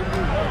to Hield.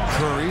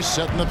 Curry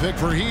setting the pick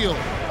for Hield.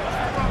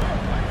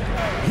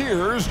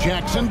 Here's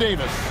Jackson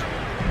Davis.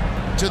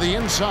 To the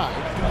inside.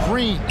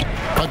 Green.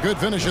 A good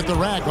finish at the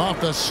rack off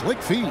the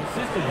slick feed.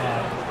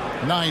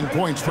 9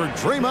 points for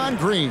Draymond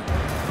Green.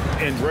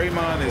 And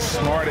Draymond is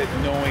smart at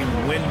knowing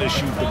when to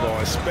shoot the ball,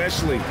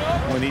 especially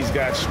when he's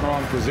got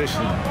strong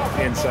position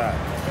inside.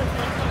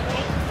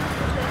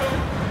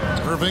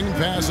 Irving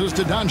passes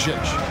to Doncic.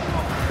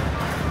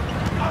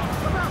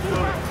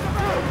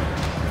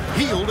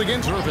 Hield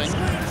against Irving.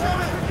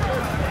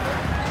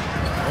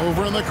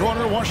 Over in the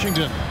corner,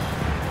 Washington.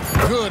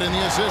 Good, and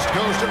the assist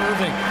goes to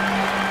Irving.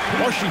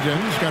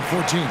 Washington's got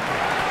 14.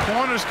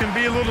 Corners can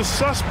be a little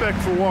suspect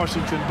for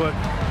Washington, but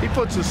he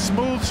puts a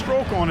smooth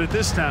stroke on it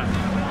this time.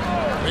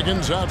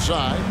 Wiggins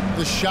outside.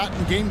 The shot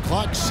and game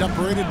clock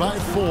separated by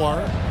 4.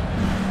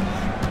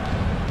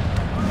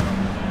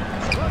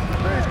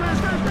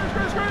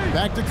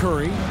 Back to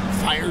Curry.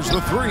 Fires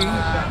the 3.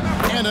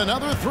 And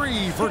another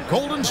 3 for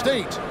Golden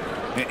State.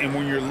 And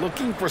when you're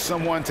looking for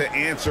someone to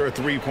answer a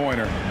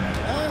three-pointer,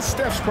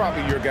 Steph's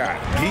probably your guy.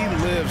 He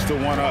lives to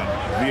one-up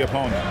the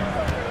opponent.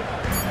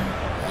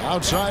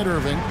 Outside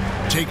Irving.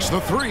 Takes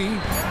the 3.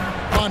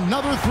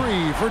 Another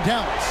 3 for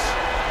Dallas.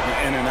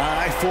 And an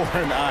eye for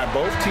an eye.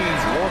 Both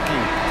teams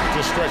working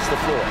to stretch the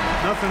floor.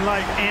 Nothing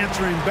like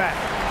answering back.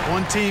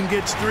 One team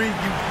gets 3, you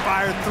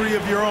fire 3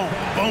 of your own.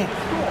 Boom.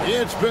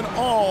 It's been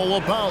all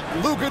about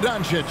Luka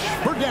Doncic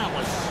for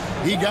Dallas.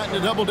 He got into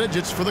double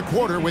digits for the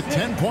quarter with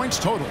 10 points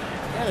total.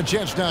 And a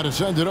chance now to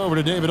send it over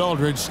to David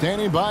Aldridge,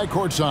 standing by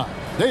courtside.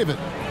 David.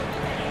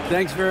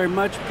 Thanks very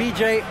much,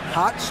 PJ.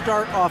 Hot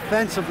start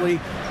offensively.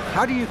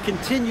 How do you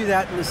continue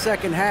that in the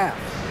second half?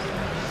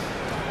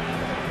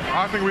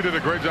 I think we did a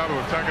great job of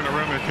attacking the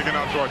rim and kicking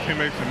out to our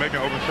teammates and making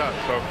open shots.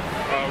 So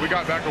we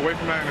got back away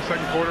from that in the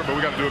second quarter, but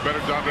we got to do a better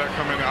job of that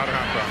coming out of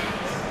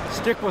halftime.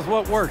 Stick with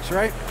what works,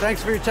 right?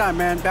 Thanks for your time,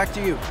 man. Back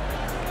to you.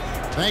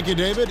 Thank you,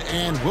 David,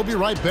 and we'll be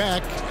right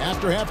back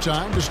after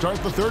halftime to start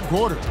the third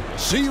quarter.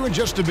 See you in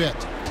just a bit.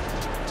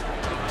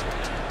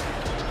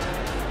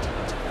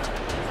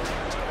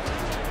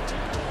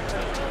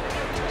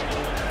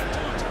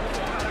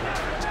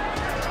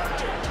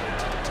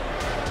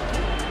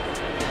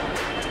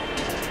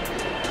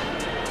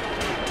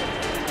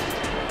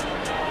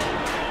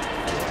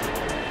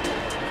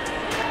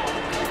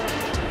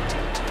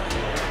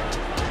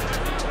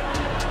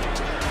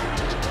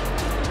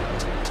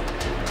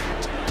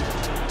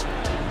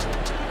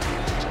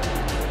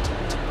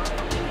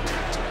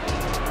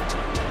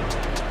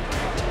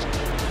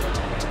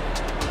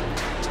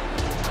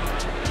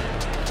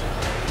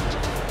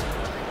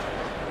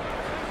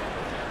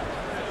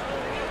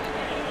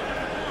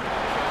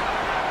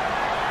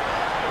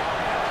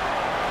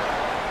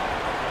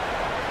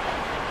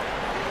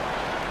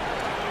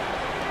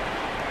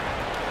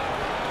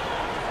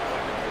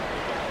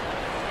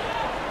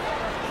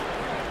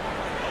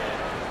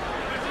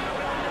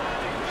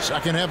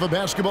 Second half of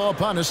basketball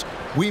upon us.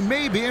 We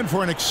may be in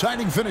for an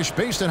exciting finish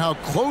based on how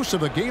close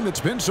of a game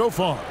it's been so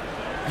far.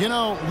 You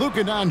know,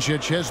 Luka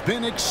Doncic has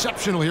been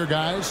exceptional here,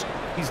 guys.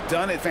 He's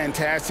done a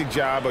fantastic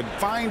job of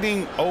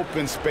finding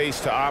open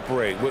space to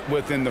operate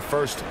within the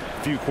first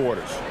few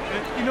quarters.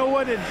 And you know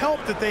what? It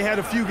helped that they had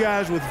a few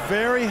guys with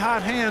very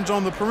hot hands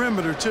on the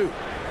perimeter, too.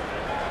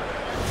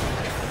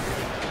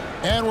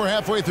 And we're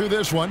halfway through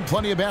this one.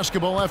 Plenty of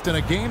basketball left in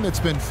a game that's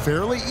been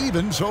fairly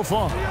even so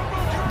far.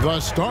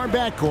 The star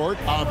backcourt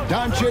of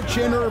Doncic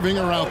and Irving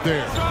are out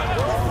there.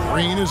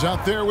 Green is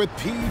out there with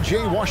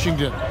P.J.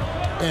 Washington.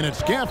 And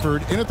it's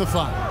Gafford in at the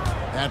 5.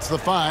 That's the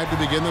 5 to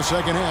begin the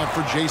second half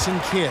for Jason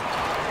Kidd.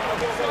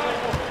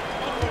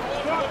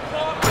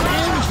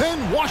 And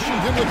then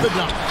Washington with the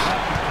dunk.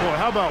 Boy,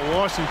 how about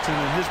Washington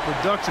and his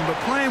production, but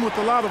playing with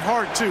a lot of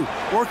heart, too.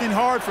 Working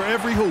hard for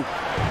every hoop.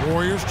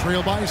 Warriors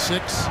trail by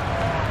 6.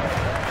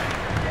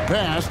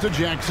 Pass to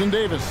Jackson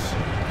Davis.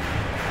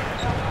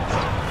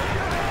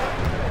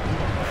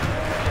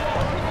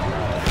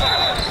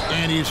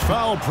 And he's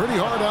fouled pretty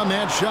hard on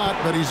that shot,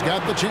 but he's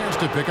got the chance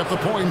to pick up the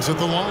points at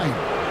the line.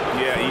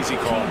 Yeah, easy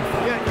call.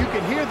 Yeah, you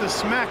can hear the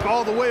smack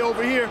all the way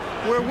over here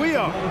where we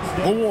are.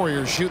 The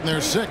Warriors shooting their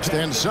 6th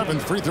and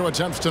 7th free throw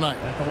attempts tonight.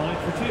 At the line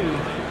for 2.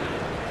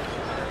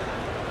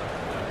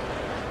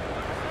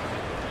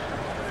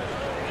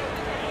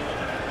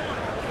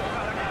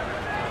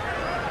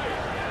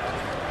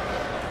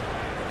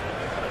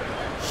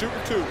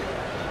 Shooting 2.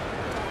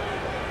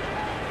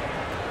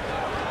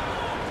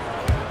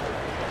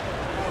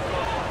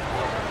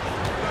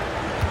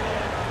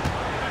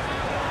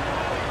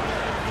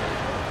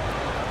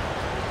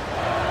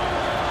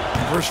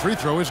 First free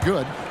throw is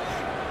good.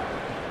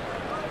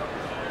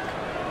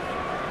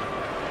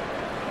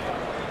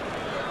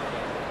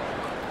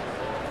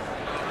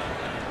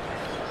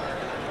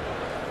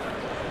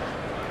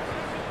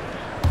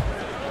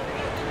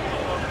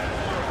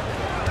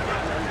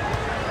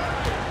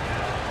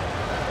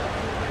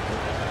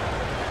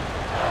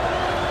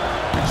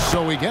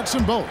 So he gets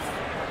them both.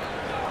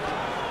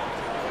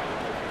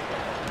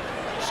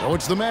 So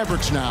it's the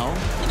Mavericks now.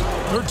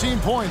 13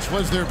 points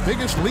was their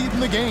biggest lead in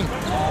the game.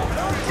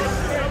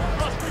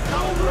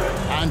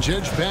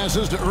 Doncic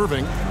passes to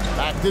Irving.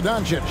 Back to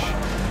Doncic.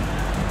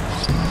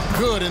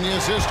 Good, and the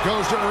assist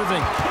goes to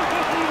Irving.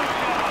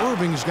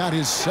 Irving's got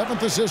his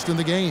 7th assist in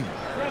the game.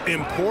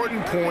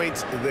 Important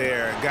points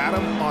there. Got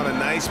him on a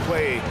nice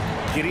play,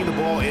 getting the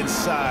ball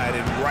inside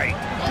and right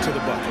to the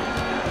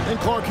bucket. And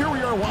Clark, here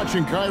we are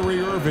watching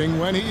Kyrie Irving.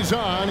 When he's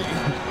on,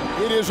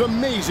 it is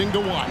amazing to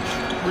watch.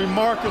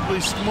 Remarkably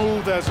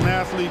smooth as an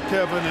athlete,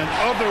 Kevin, and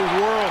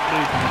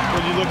otherworldly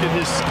when you look at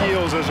his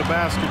skills as a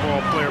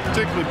basketball player,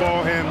 particularly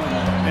ball handling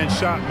and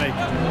shot making.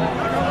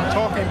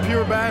 Talking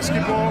pure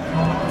basketball,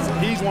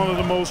 he's one of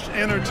the most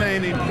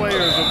entertaining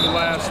players of the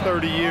last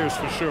 30 years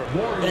for sure.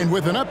 And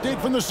with an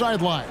update from the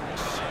sidelines,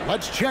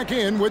 let's check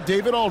in with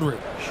David Aldridge.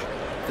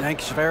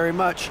 Thanks very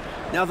much.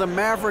 Now, the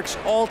Mavericks'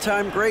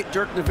 all-time great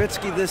Dirk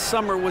Nowitzki this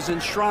summer was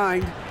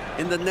enshrined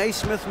in the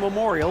Naismith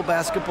Memorial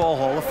Basketball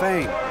Hall of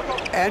Fame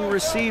and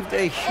received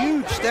a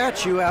huge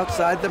statue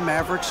outside the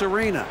Mavericks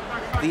arena.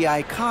 The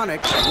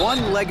iconic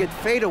one-legged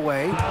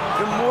fadeaway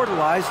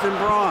immortalized in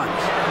bronze.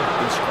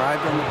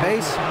 Inscribed on the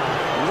base,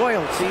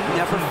 loyalty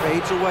never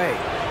fades away.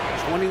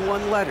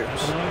 21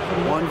 letters,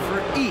 one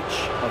for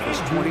each of his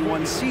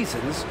 21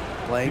 seasons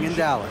playing in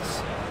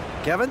Dallas.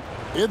 Kevin?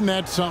 Isn't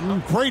that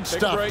something? Great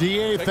stuff,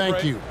 DA.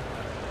 Thank you.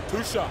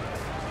 2 shots.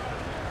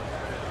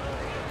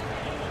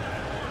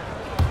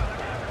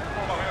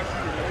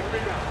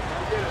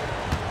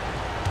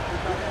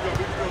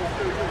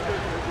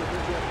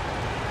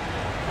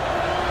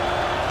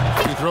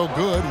 Free throw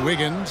good,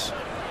 Wiggins.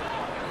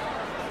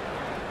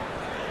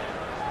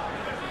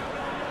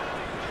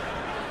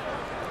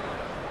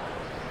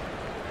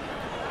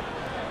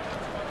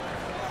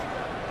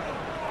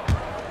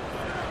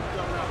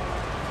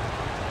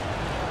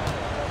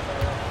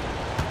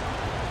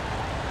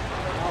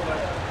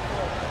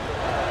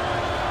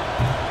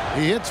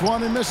 He hits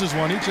one and misses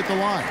one, each at the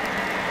line.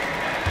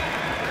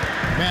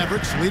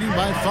 Mavericks leading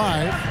by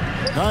 5.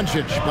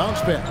 Doncic bounce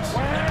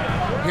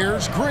pass.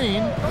 Here's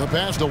Green, the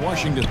pass to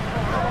Washington.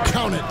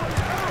 Count it.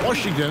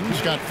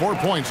 Washington's got 4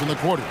 points in the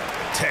quarter.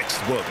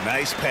 Textbook,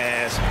 nice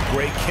pass,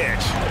 great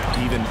catch,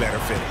 even better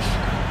finish.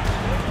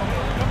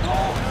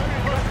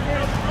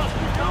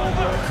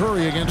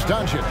 Curry against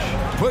Doncic.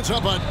 Puts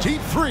up a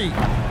deep 3.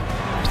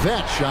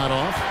 That shot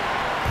off.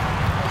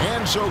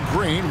 And so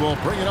Green will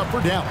bring it up for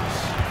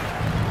Dallas.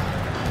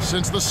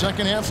 Since the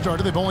second half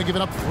started, they've only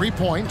given up 3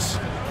 points.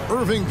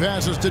 Irving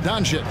passes to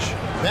Doncic.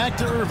 Back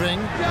to Irving.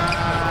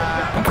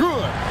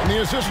 Good. And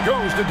the assist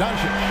goes to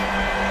Doncic.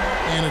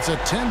 And it's a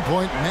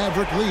 10-point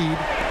Maverick lead.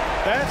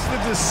 That's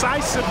the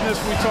decisiveness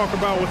we talk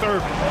about with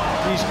Irving.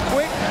 He's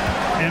quick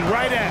and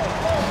right at it.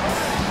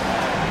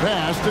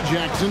 Pass to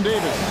Jackson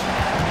Davis.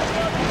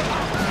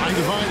 Trying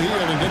to find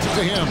Hield and gets it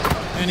to him.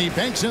 And he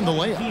banks in the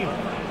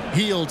layup.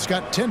 Hield's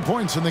got 10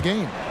 points in the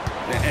game.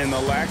 And the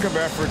lack of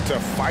effort to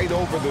fight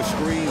over the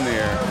screen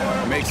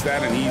there makes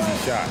that an easy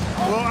shot.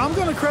 Well, I'm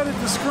going to credit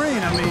the screen.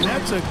 I mean,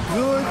 that's a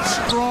good,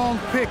 strong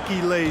pick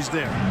he lays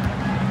there.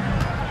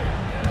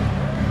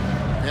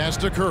 Pass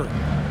to Curry.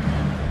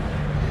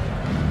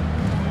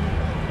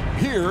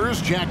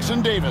 Here's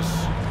Jackson Davis.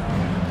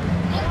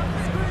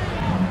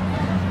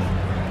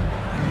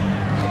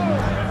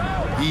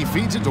 He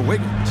feeds it to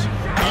Wiggins.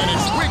 And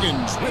it's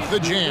Wiggins with the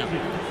jam.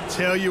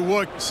 Tell you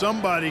what,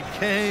 somebody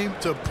came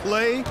to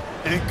play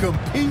and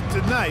compete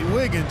tonight.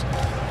 Wiggins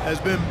has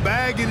been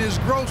bagging his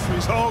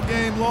groceries all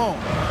game long.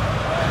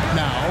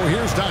 Now,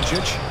 here's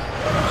Doncic.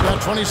 He's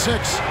got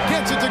 26.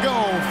 Gets it to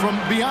go from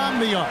beyond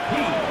the arc.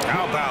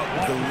 How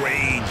about the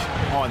range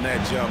on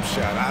that jump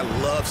shot? I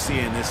love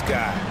seeing this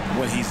guy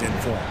when he's in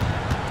form.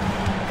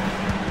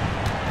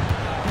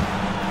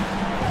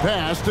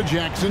 Pass to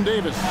Jackson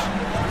Davis.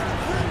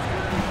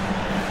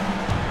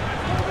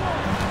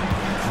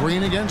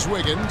 Green against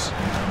Wiggins.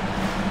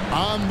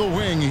 On the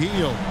wing,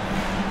 Hield.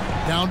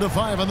 Down to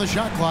 5 on the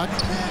shot clock.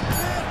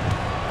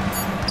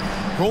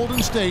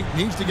 Golden State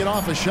needs to get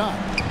off a shot.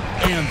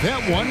 And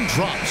that one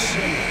drops.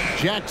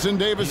 Jackson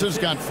Davis has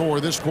got 4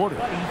 this quarter.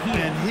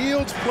 And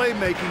Hield's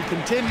playmaking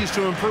continues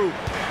to improve.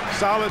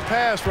 Solid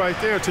pass right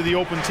there to the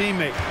open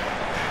teammate.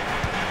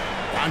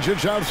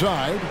 Doncic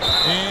outside.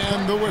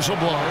 And the whistle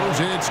blows.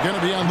 It's going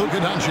to be on Luka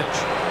Doncic.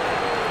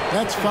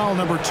 That's foul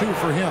number 2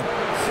 for him.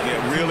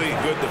 Yeah, really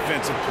good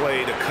defensive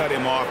play to cut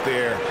him off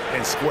there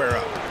and square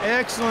up.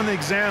 Excellent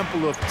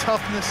example of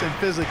toughness and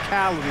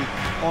physicality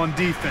on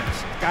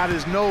defense. Got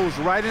his nose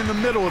right in the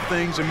middle of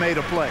things and made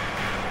a play.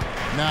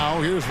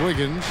 Now here's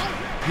Wiggins.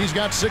 He's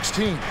got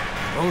 16.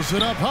 Throws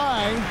it up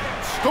high.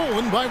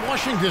 Stolen by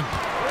Washington.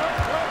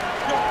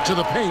 To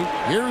the paint.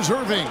 Here's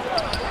Irving.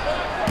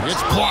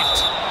 It's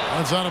blocked.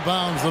 That's out of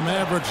bounds. The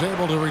Mavericks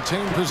able to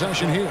retain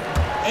possession here.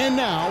 And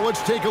now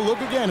let's take a look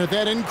again at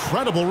that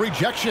incredible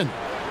rejection.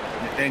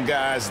 And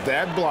guys,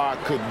 that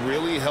block could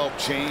really help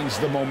change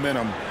the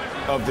momentum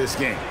of this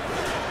game.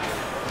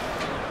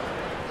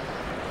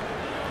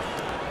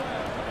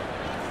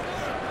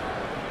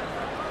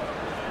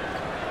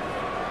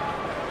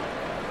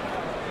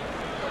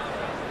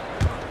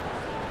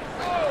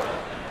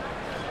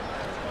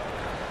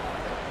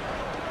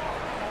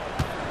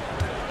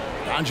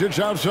 Doncic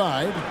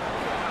outside.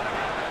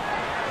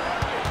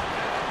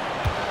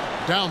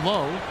 Down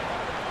low.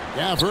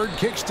 Gafford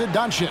kicks to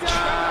Doncic.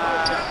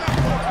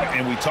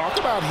 And we talk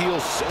about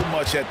Hield so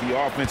much at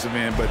the offensive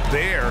end, but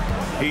there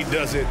he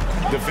does it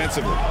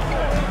defensively.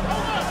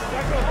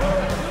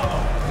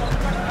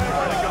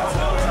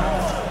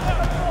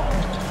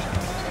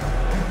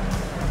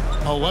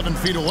 "11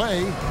 feet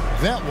away.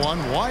 That one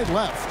wide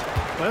left."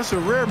 Well, that's a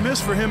rare miss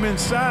for him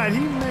inside. He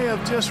may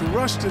have just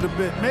rushed it a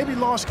bit, maybe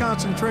lost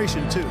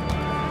concentration too.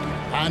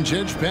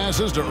 Doncic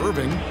passes to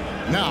Irving.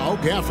 Now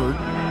Gafford.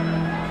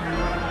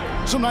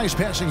 Some nice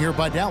passing here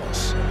by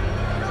Dallas.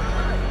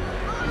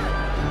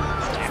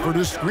 For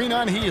the screen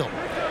on Hield.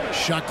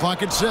 Shot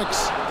clock at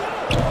 6.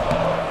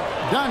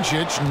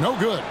 Doncic, no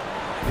good.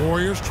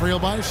 Warriors trail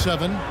by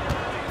 7.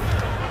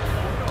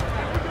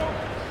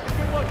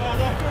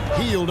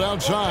 Hield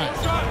outside.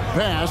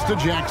 Pass to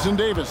Jackson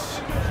Davis.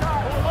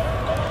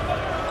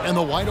 And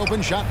the wide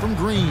open shot from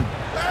Green.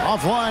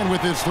 Offline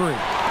with his 3.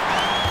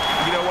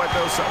 You know what,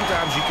 though?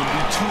 Sometimes you can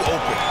be too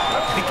open.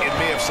 I think it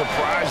may have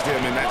surprised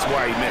him, and that's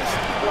why he missed.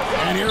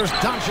 And here's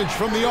Doncic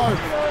from the arc.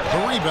 The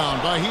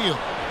rebound by Hield.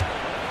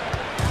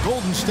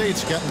 Golden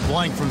State's gotten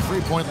blank from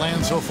three-point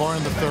land so far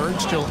in the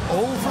third. Still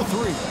 0 for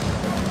 3.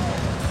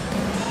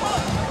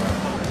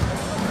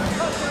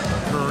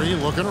 Curry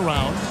looking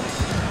around.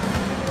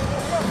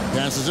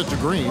 Passes it to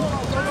Green.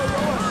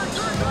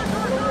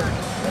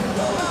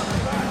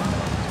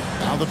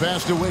 Now the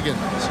pass to Wiggins.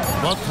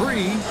 The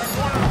 3.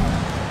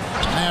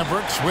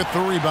 Mavericks with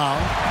the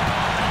rebound.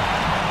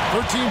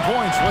 13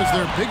 points was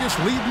their biggest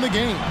lead in the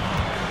game.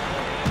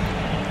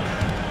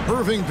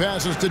 Irving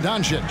passes to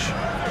Doncic.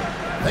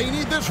 They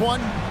need this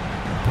one.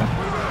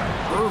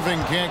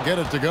 Irving can't get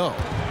it to go.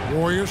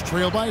 Warriors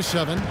trail by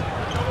 7.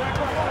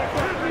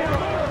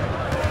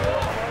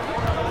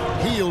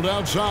 Hield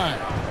outside.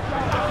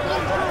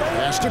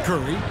 Pass to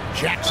Curry.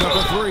 Jacks up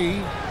a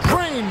 3.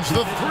 Drains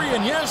the 3,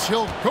 and yes,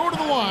 he'll go to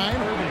the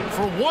line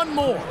for one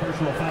more.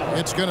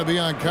 It's going to be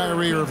on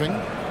Kyrie Irving.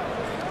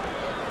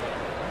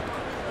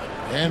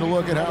 And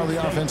look at how the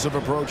offensive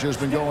approach has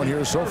been going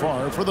here so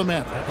far for the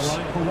Mavericks.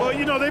 Well,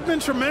 you know, they've been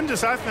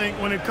tremendous, I think,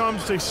 when it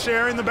comes to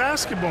sharing the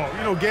basketball.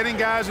 You know, getting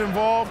guys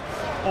involved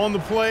on the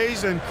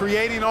plays and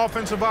creating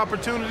offensive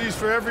opportunities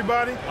for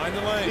everybody.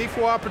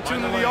 Equal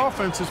opportunity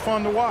offense is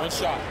fun to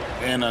watch.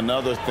 And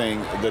another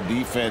thing, the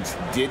defense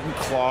didn't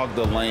clog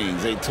the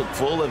lanes. They took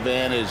full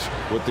advantage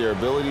with their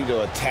ability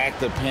to attack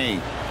the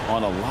paint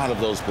on a lot of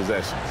those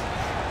possessions.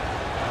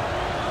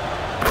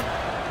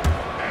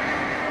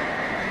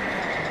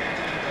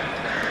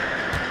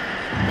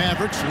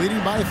 Mavericks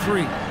leading by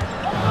 3.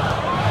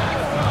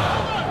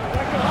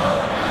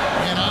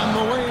 And on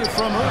the way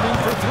from Irving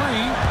for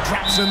 3.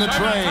 Drops in the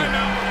tray.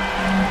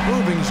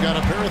 Irving's got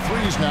a pair of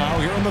 3s now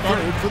here in the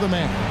third for the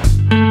Mavericks.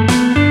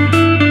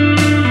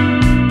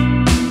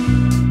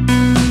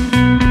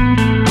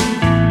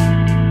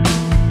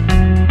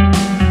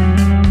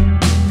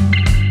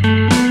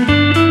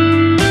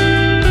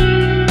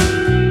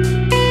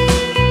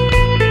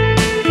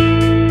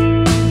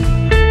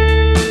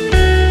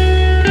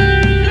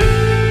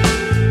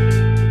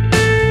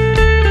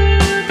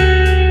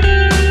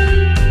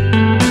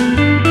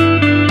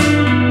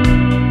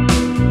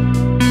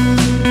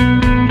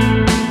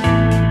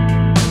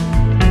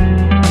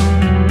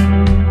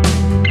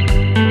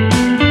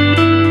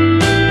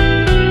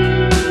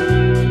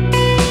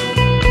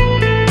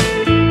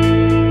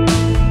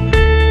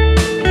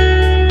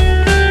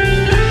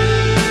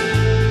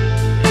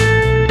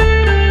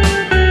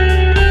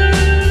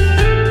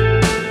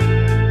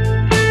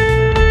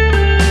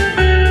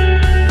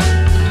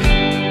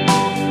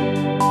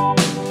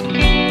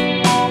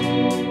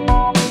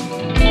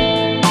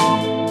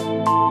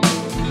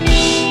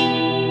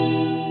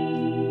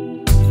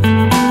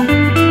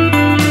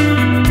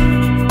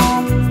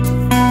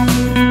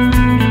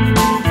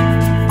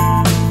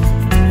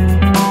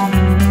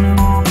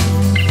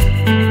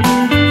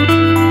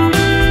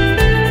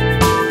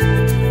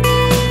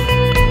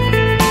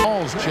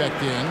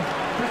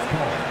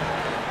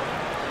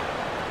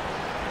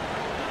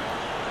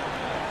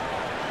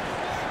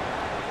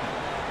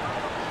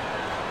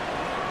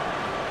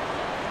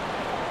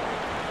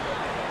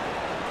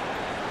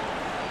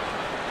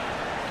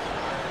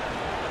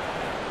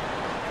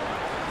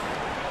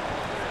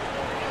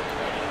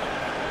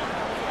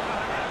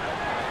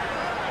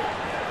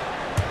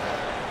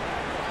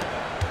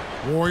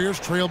 Warriors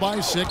trail by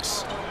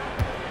 6.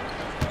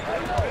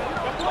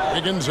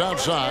 Wiggins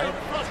outside.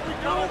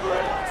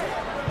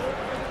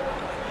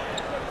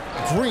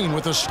 Green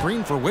with a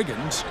screen for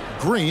Wiggins.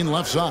 Green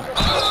left side.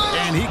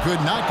 And he could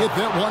not get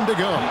that one to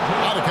go.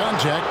 Out of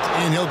contact,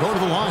 and he'll go to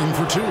the line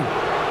for 2.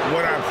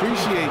 What I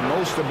appreciate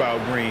most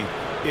about Green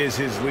is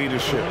his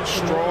leadership.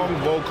 Strong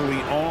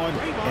vocally on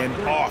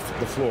and off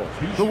the floor.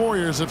 The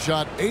Warriors have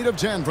shot 8 of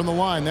 10 from the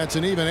line. That's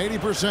an even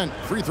 80%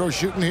 free throw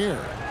shooting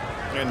here.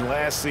 And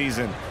last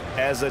season,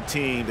 as a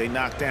team, they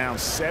knocked down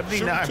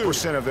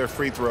 79% of their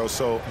free throws.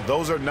 So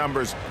those are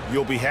numbers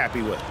you'll be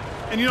happy with.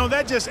 And, you know,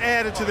 that just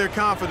added to their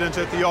confidence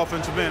at the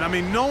offensive end. I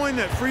mean, knowing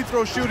that free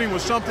throw shooting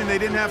was something they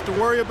didn't have to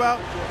worry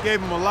about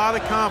gave them a lot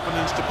of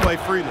confidence to play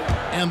freely.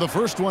 And the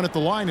first one at the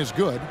line is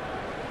good.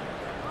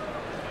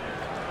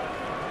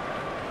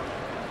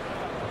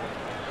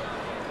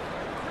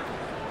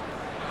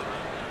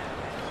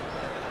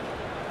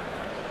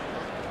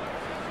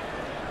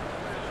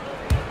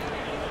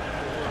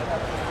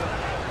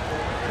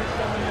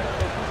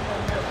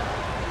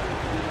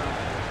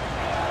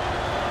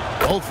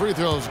 Both free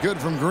throws good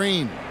from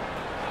Green.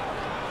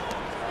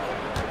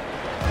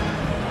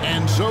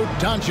 And so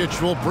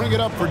Doncic will bring it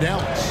up for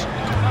Dallas.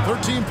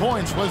 13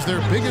 points was their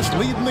biggest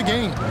lead in the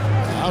game.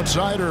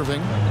 Outside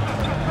Irving.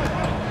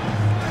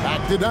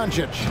 Back to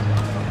Doncic.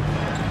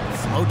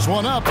 Floats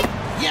one up.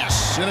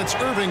 Yes, and it's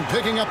Irving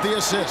picking up the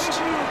assist.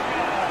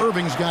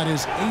 Irving's got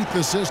his 8th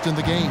assist in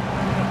the game.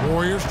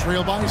 Warriors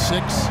trail by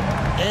 6.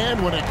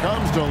 And when it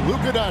comes to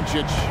Luka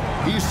Doncic,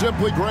 he's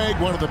simply, Greg,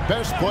 one of the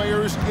best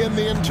players in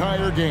the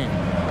entire game.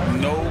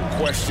 No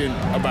question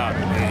about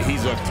it.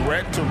 He's a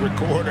threat to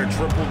record a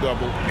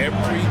triple-double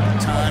every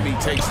time he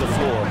takes the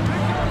floor.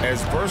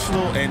 As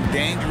versatile and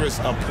dangerous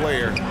a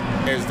player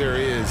as there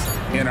is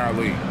in our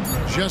league.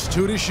 Just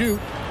 2 to shoot.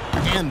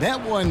 And that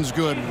one's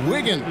good.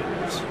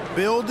 Wiggins.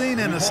 Building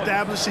and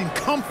establishing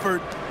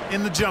comfort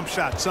in the jump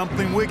shot,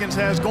 something Wiggins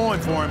has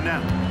going for him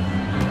now.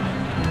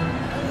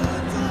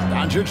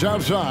 Doncic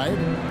outside.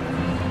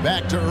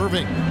 Back to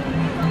Irving.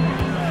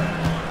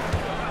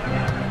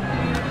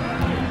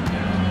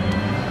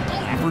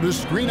 After the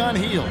screen on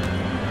Hield.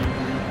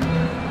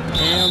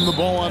 And the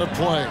ball out of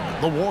play.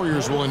 The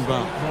Warriors will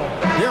inbound.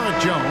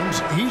 Derek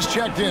Jones, he's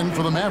checked in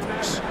for the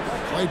Mavericks.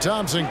 Klay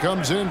Thompson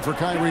comes in for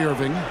Kyrie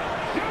Irving.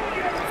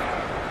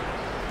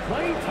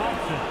 Klay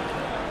Thompson.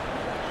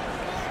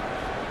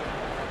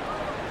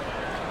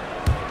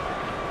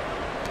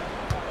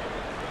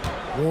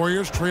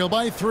 Warriors trail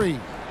by 3.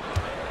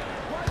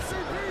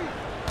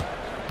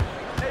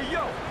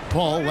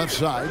 Paul left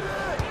side.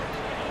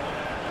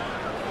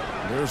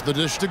 There's the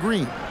dish to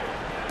Green.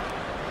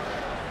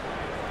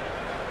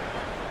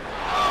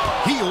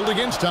 Hield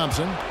against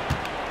Thompson.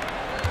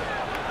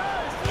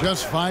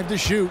 Just 5 to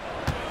shoot.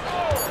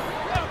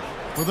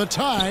 For the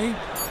tie.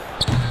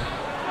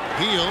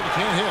 Hield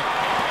can't hit.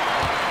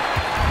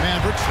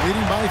 Mavericks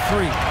leading by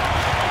 3.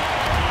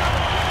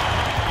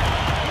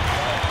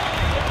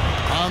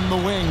 On the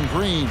wing,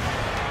 Green.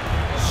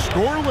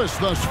 Scoreless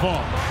thus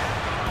far.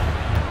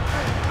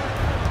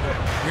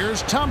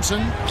 Here's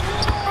Thompson.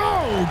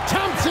 Oh,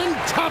 Thompson,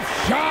 tough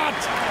shot.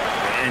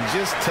 And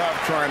just tough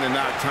trying to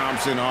knock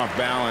Thompson off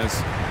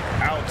balance.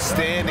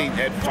 Outstanding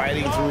at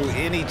fighting through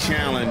any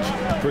challenge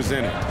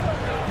presented.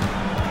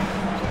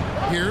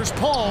 Here's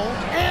Paul,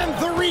 and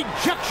the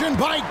rejection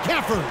by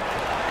Gafford.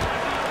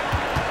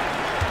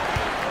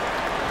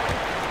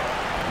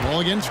 Ball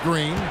against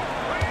Green.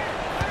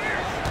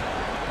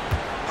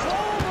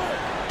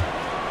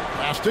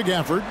 Pass to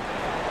Gafford.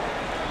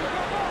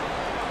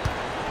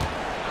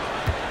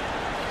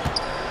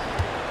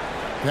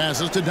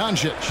 Passes to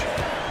Doncic.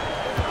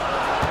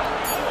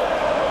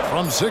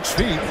 From 6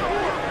 feet,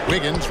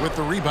 Wiggins with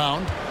the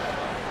rebound.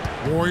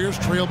 Warriors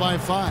trail by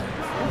 5.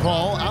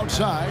 Paul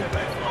outside.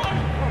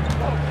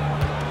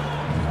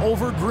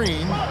 Over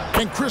Green,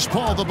 and Chris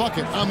Paul the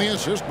bucket on the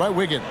assist by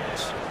Wiggins.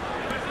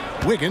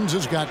 Wiggins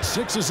has got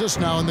 6 assists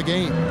now in the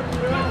game.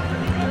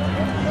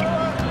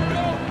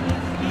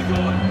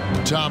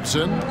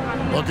 Thompson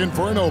looking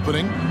for an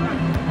opening.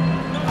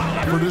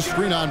 For the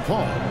screen on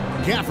Paul.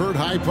 Gafford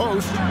high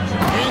post,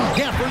 and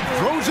Gafford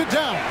throws it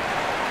down.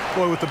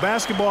 Boy, with the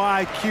basketball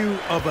IQ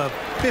of a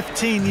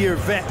 15-year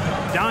vet,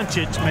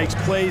 Doncic makes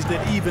plays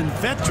that even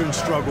veterans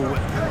struggle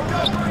with.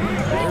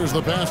 There's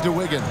the pass to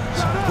Wiggins.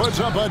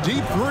 Puts up a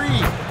deep 3.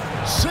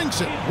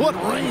 Sinks it. What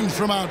range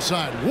from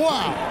outside.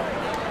 Wow.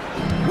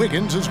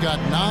 Wiggins has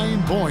got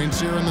 9 points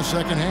here in the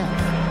second half.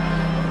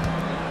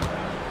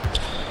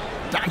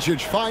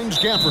 Doncic finds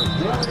Gafford.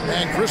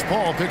 And Chris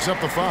Paul picks up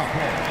the foul.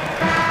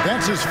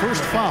 That's his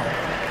first foul.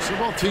 So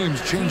both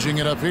teams changing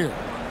it up here.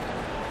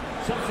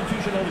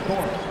 Substitution on the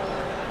court.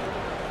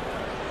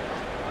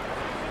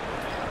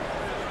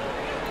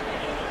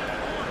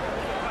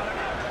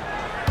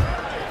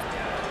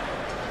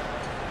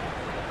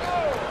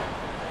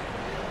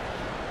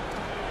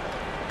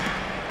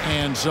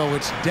 And so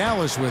it's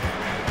Dallas with it.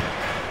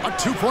 A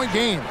 2-point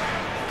game.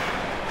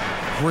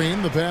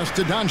 Green, the pass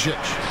to Doncic.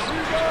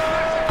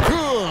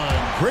 Good.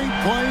 Great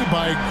play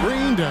by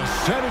Green to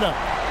set it up.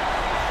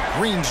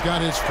 Green's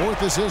got his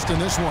 4th assist in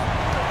this one.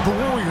 The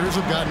Warriors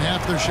have gotten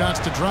half their shots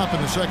to drop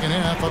in the second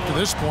half up to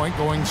this point,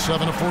 going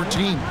 7 of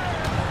 14.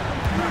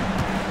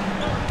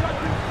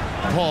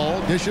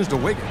 Paul dishes to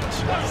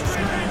Wiggins.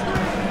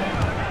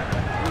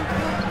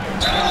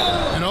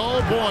 And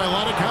oh boy, a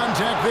lot of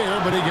contact there,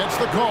 but he gets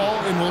the call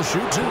and will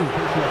shoot 2.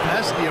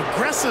 That's the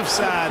aggressive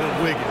side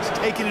of Wiggins,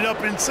 taking it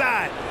up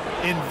inside,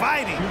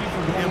 inviting,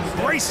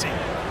 embracing,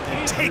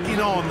 and taking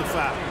on the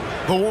foul.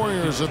 The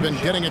Warriors have been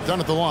getting it done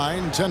at the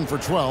line, 10 for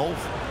 12.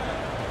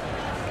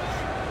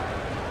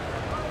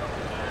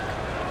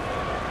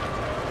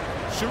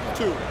 Shoot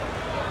 2.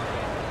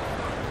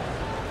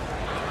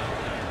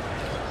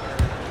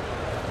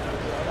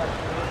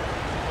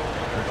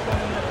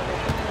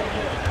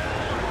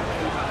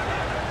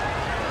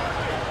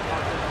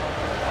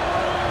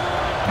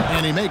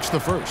 And he makes the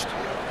first.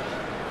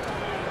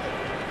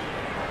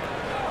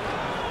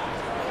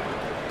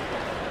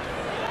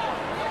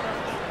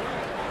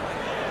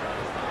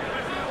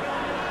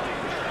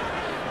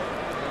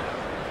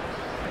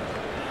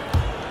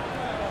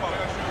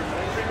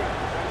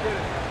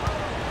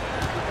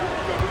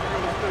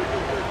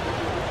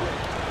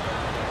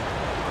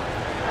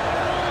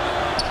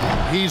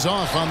 He's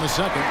off on the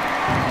second.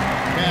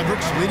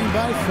 Mavericks leading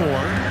by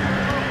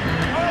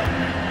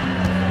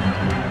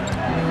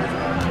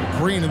 4.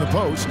 Green in the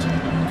post,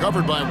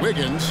 covered by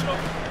Wiggins.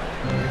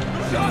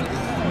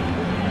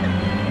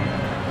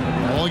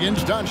 All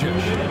against Doncic.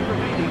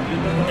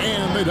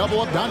 And they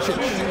double up Doncic.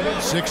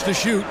 6 to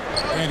shoot.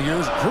 And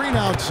here's Green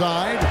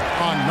outside.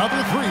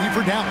 Another 3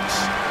 for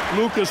Dallas.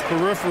 Luka's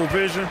peripheral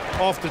vision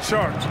off the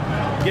charts.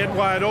 Get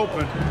wide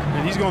open,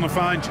 and he's going to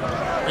find you.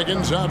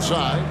 Wiggins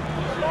outside.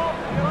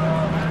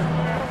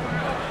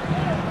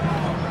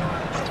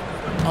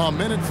 A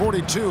minute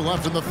 42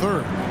 left in the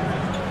third.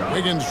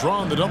 Wiggins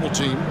drawing the double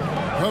team.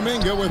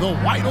 Kuminga with a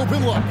wide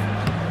open look.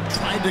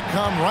 Tried to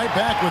come right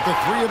back with the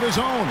 3 of his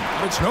own,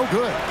 but it's no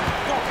good.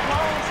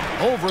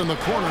 Over in the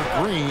corner,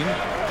 Green.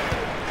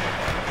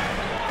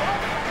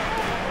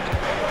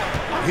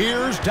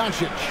 Here's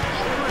Doncic.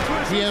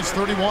 He has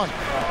 31.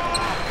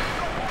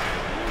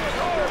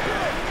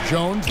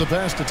 Jones, the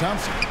pass to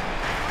Thompson.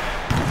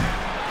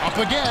 Up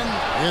again.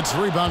 It's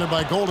rebounded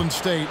by Golden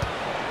State.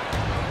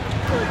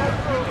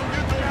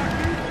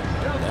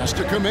 Pass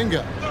to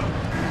Kuminga.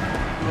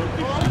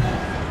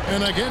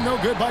 And again, no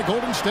good by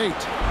Golden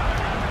State.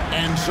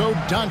 And so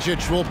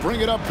Doncic will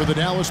bring it up for the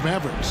Dallas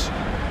Mavericks.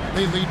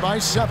 They lead by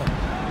 7.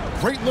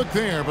 Great look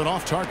there, but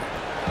off target.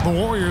 The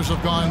Warriors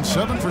have gone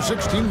 7 for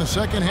 16 the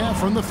second half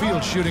from the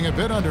field, shooting a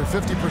bit under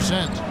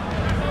 50%.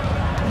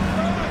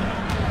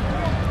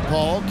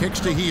 Paul kicks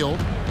to Hield.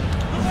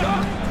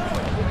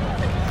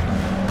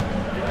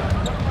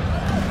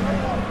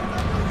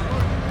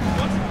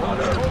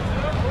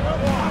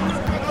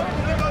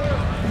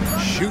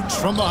 Shoots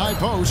from the high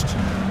post.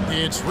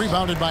 It's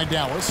rebounded by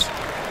Dallas.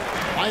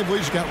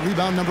 Lively's got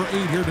rebound number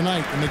 8 here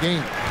tonight in the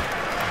game.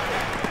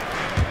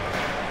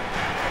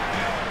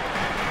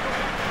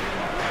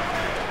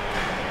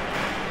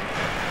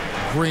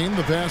 Green,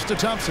 the pass to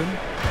Thompson.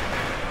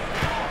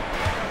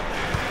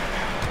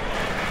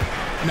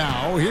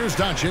 Now, here's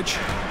Doncic.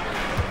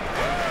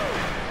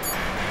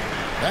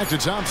 Back to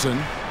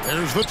Thompson.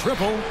 There's the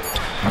triple.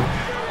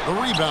 The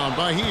rebound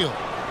by Hield.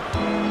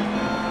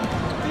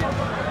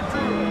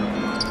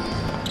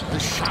 The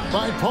shot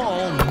by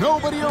Paul.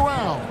 Nobody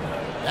around.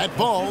 That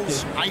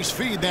ball's nice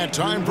feed that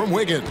time from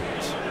Wiggins.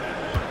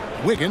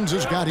 Wiggins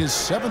has got his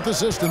 7th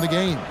assist in the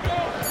game.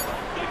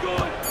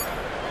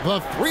 The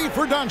 3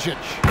 for Doncic.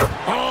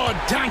 Oh,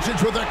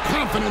 Doncic with a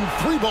confident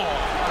 3 ball.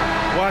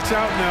 Watch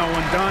out now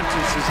when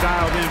Doncic is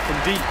dialed in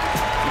from deep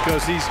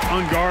because he's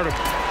unguardable.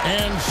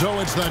 And so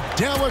it's the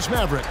Dallas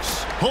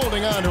Mavericks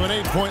holding on to an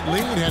 8-point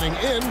lead heading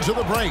into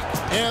the break.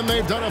 And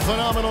they've done a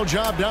phenomenal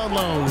job down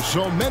low.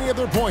 So many of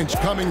their points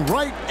coming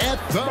right at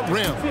the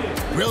rim.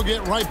 We'll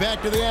get right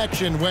back to the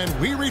action when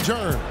we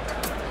return.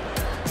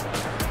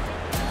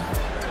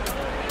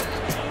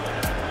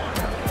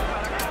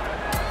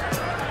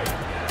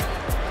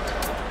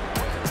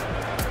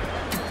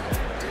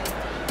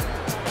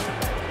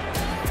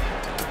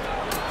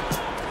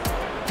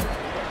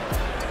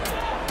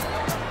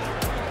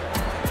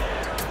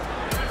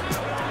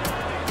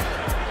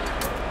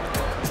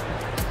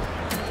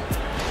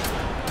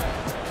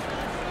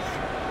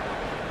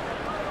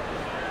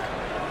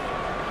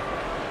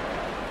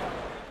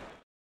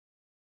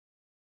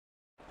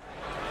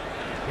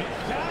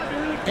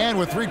 And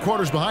with 3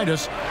 quarters behind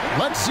us,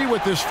 let's see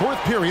what this 4th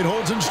period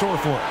holds in store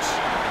for us.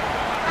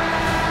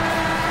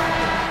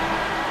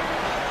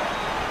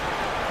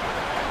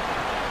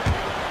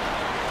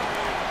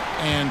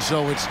 And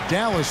so it's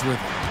Dallas with it.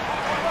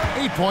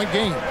 8-point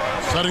game,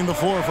 setting the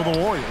floor for the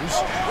Warriors.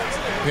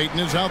 Payton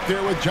is out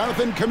there with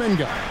Jonathan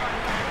Kuminga.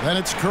 Then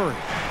it's Curry.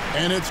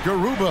 And it's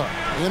Garuba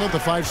in at the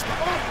 5 spot.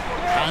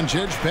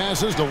 Doncic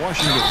passes to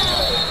Washington.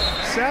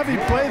 Savvy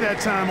play that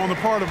time on the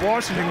part of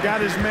Washington,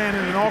 got his man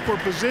in an awkward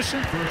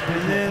position,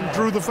 and then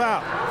drew the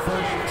foul.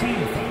 First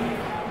team foul.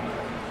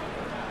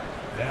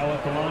 Now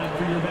at the line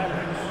for your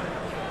Mavericks,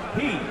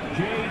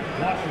 J.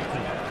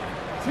 Washington.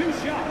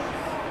 2 shots.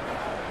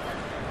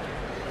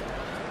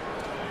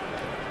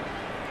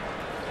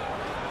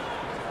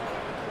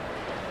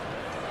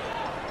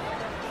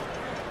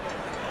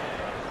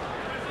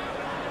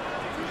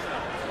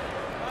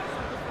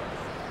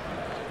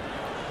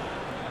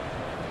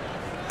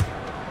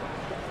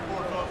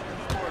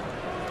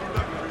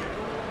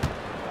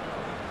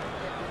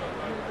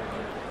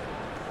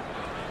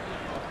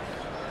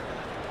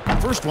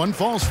 First one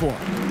falls for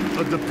him.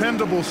 A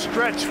dependable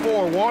stretch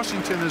for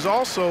Washington is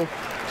also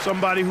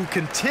somebody who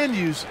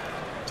continues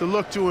to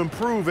look to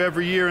improve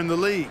every year in the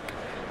league.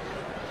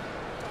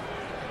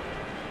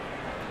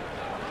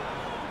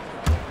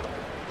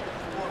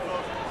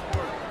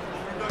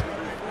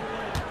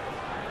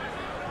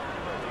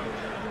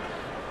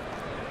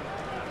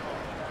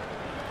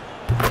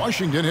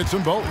 Washington hits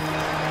them both.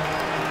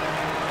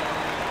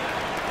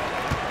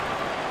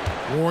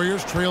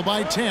 Warriors trail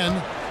by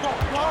 10.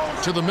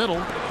 To the middle.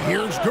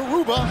 Here's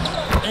Garuba.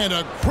 And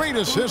a great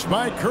assist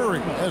by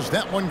Curry as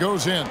that one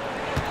goes in.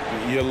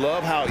 You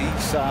love how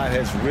each side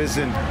has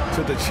risen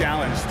to the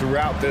challenge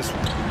throughout this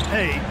one.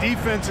 Hey,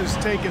 defense is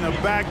taking a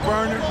back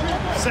burner,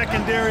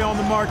 secondary on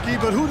the marquee,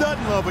 but who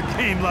doesn't love a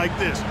game like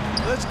this?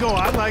 Let's go.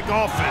 I like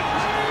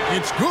offense.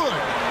 It's good.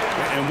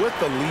 And with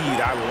the lead,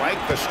 I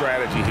like the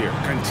strategy here.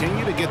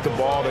 Continue to get the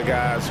ball to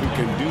guys who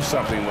can do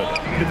something with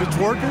it. If it's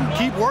working,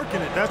 keep working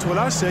it. That's what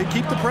I say.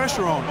 Keep the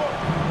pressure on it.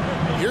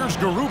 Here's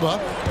Garuba.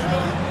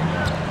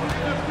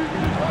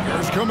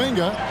 Here's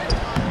Kuminga.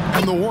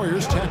 And the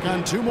Warriors tack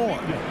on 2 more.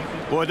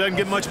 Boy, it doesn't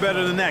get much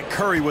better than that.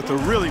 Curry with a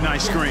really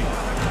nice screen.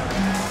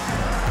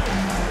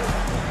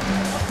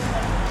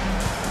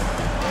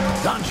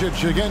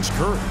 Doncic against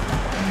Curry.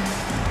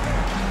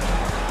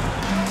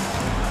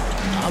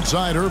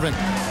 Outside Irving.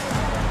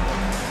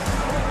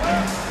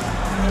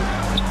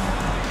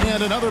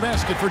 And another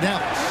basket for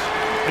Dallas.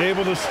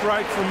 Able to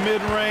strike from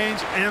mid-range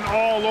and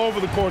all over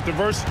the court. The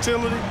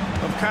versatility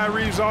of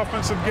Kyrie's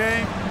offensive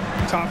game,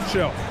 top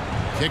shelf.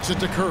 Kicks it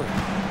to Curry.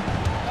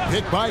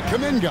 Hit by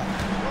Kuminga.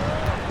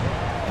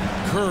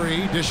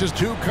 Curry dishes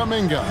to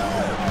Kuminga.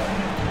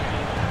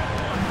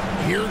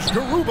 Here's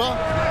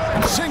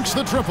Garuba. Sinks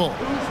the triple.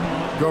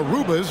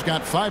 Garuba's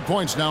got 5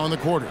 points now in the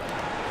quarter.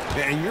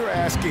 And you're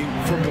asking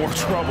for more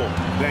trouble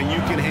than you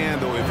can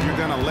handle if you're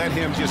going to let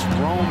him just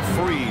roam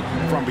free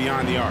from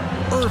beyond the arc.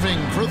 Irving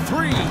for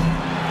 3.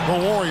 The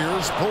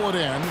Warriors pull it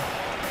in.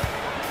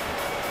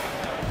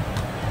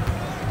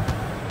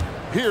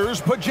 Here's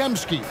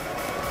Podziemski.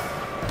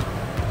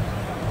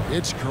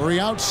 It's Curry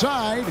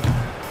outside.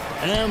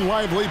 And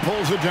Lively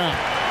pulls it down.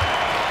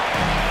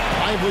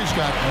 Lively's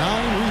got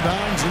 9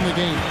 rebounds in the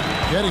game.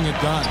 Getting it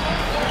done.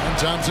 And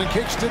Thompson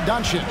kicks to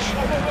Doncic.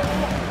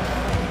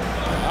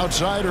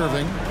 Outside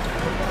Irving.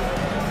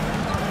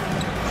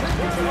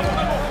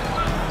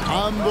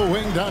 On the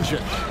wing,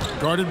 Doncic.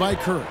 Guarded by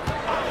Curry.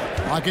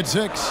 Clock at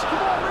 6.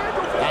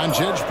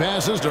 Doncic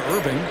passes to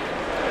Irving.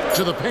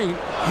 To the paint.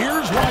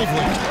 Here's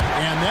Lively.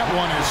 And that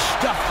one is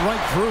stuffed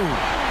right through.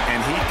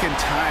 And he can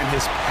time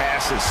his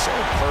passes so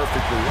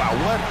perfectly. Wow,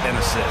 what an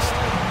assist.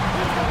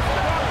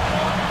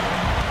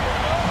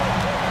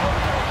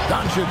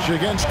 Doncic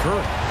against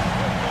Curry.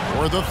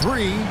 For the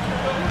 3.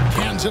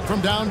 Cans it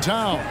from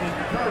downtown.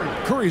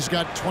 Curry's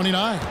got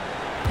 29.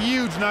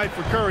 Huge night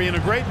for Curry and a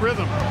great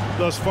rhythm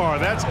thus far.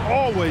 That's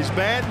always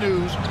bad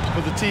news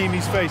for the team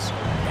he's facing.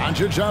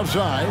 Doncic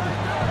outside.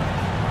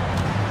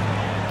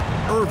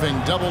 Irving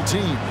double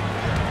team.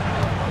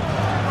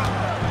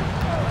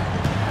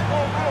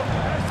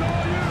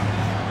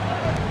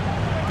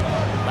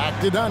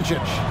 Back to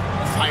Doncic.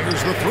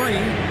 Fires the 3.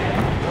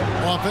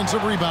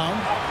 Offensive rebound.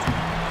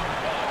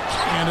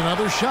 And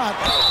another shot.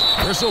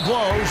 Whistle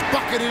blows.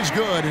 Bucket is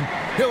good. And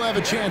he'll have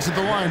a chance at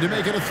the line to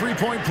make it a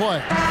 3-point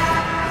play.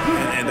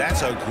 And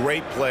that's a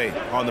great play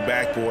on the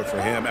backboard for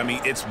him. I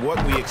mean, it's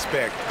what we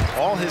expect.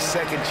 All his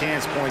second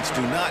chance points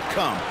do not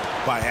come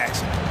by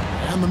accident.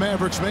 And the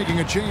Mavericks making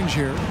a change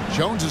here.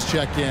 Jones is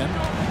checked in.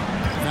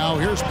 Now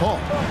here's Paul.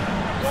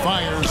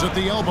 Fires at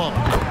the elbow.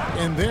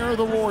 And there are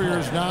the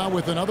Warriors now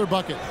with another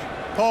bucket.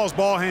 Paul's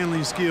ball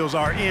handling skills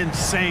are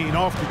insane,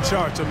 off the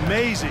charts,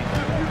 amazing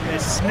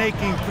at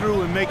snaking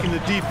through and making the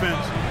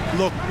defense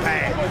look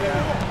bad.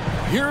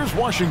 Here's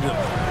Washington.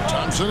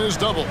 Thompson is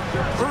double.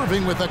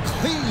 Irving with a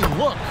clean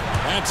look.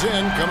 That's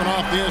in, coming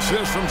off the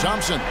assist from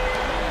Thompson.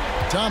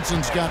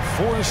 Thompson's got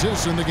 4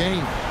 assists in the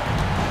game.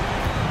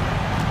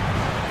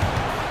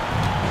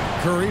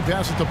 Curry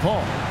passes to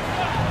Paul.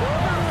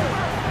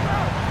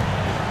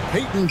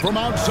 Payton from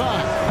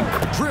outside.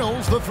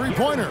 Drills the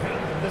 3-pointer.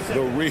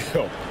 The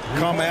real.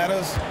 Come at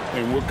us,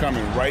 and we're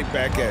coming right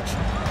back at you.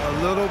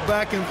 A little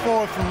back and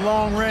forth from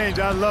long range.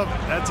 I love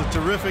it. That's a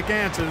terrific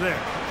answer there.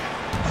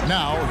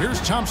 Now, here's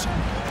Thompson.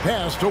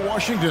 Pass to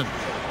Washington.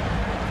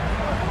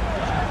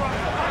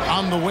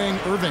 On the wing,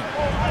 Irving.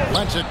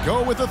 Lets it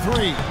go with a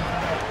 3.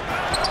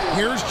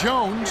 Here's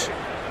Jones.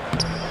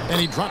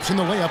 And he drops in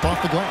the layup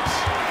off the glass.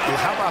 Well,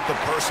 how about the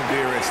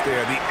perseverance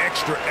there, the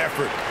extra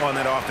effort on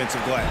that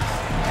offensive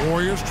glass?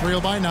 Warriors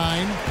trail by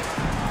 9.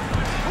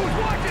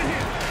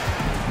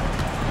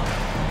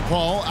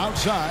 Ball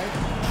outside,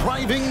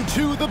 driving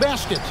to the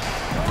basket.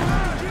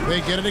 They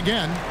get it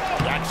again.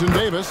 Jackson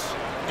Davis.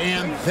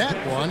 And that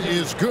one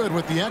is good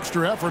with the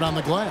extra effort on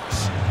the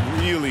glass.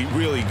 Really,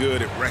 really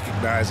good at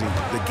recognizing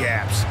the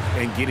gaps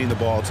and getting the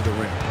ball to the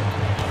rim.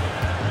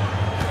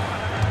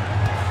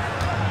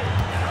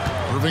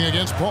 Irving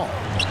against Paul.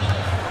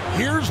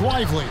 Here's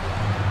Lively.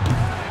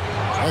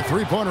 A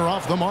three-pointer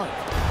off the mark.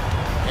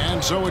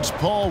 And so it's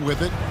Paul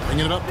with it,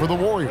 bringing it up for the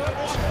Warriors.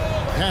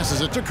 Passes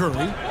it to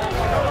Curry.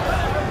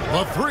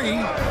 A three.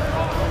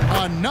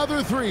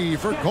 Another three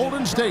for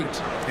Golden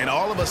State. And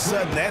all of a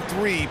sudden, that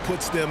three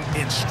puts them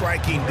in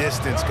striking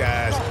distance,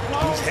 guys.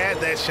 He's had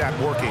that shot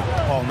working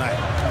all night.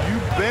 You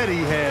bet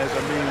he has.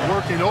 I mean,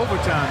 working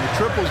overtime.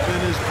 The triple's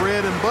been his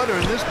bread and butter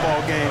in this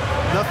ball game.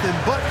 Nothing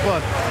but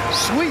butter.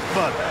 Sweet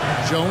butter.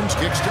 Jones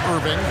kicks to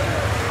Irving.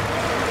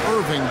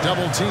 Irving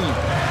double team.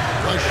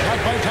 A shot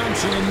by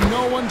Thompson, and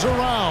no one's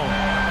around.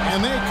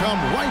 And they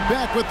come right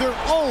back with their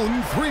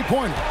own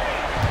three-pointer.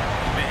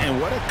 And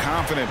what a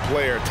confident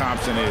player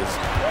Thompson is.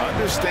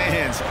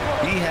 Understands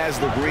he has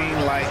the green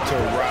light to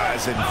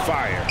rise and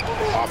fire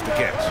off the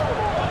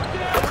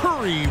catch.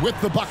 Curry with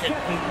the bucket.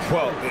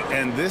 Well,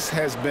 and this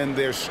has been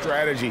their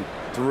strategy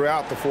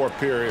throughout the fourth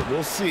period.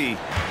 We'll see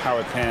how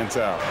it pans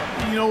out.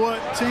 You know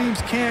what?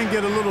 Teams can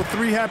get a little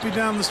three-happy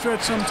down the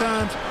stretch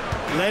sometimes.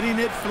 Letting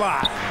it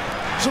fly.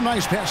 Some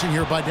nice passing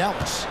here by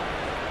Dallas.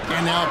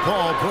 And now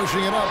Paul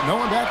pushing it up. No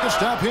one back to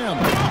stop him.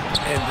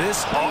 And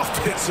this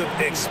offensive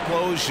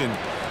explosion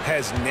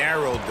has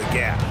narrowed the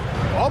gap.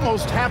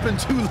 Almost happened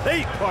too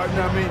late,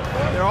 partner. I mean,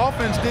 their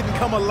offense didn't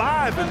come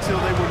alive until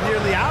they were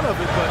nearly out of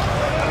it, but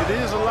it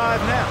is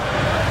alive now.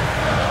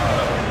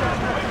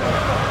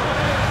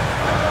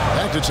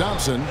 Back to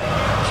Thompson.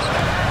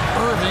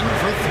 Irving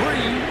for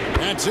three.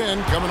 That's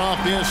in, coming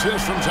off the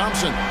assist from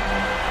Thompson.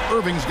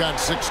 Irving's got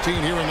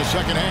 16 here in the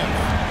second half.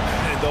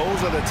 And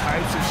those are the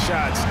types of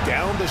shots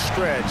down the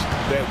stretch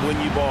that win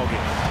you ball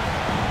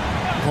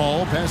games.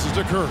 Paul passes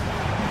to Curry.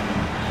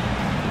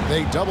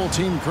 They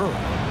double-team Curry.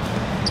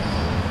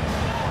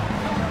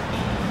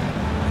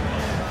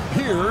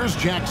 Here's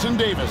Jackson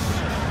Davis.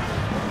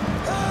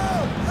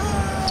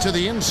 To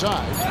the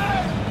inside.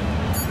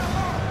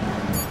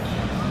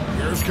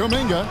 Here's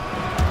Kuminga.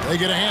 They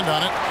get a hand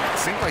on it. It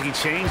seemed like he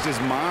changed his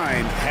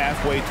mind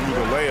halfway through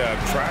the layup,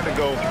 tried to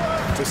go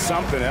to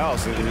something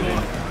else, and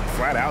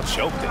flat out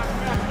choked it.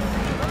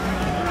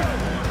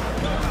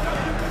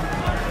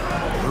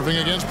 Irving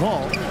against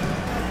Paul.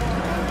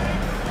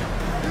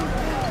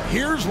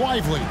 Here's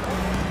Lively.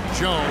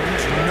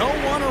 Jones, no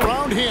one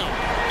around him.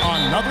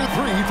 Another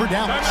three for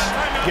Dallas.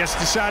 Gets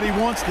the shot he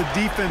wants. The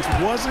defense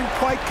wasn't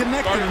quite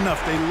connected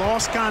enough. They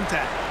lost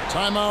contact.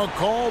 Timeout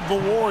called the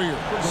Warriors.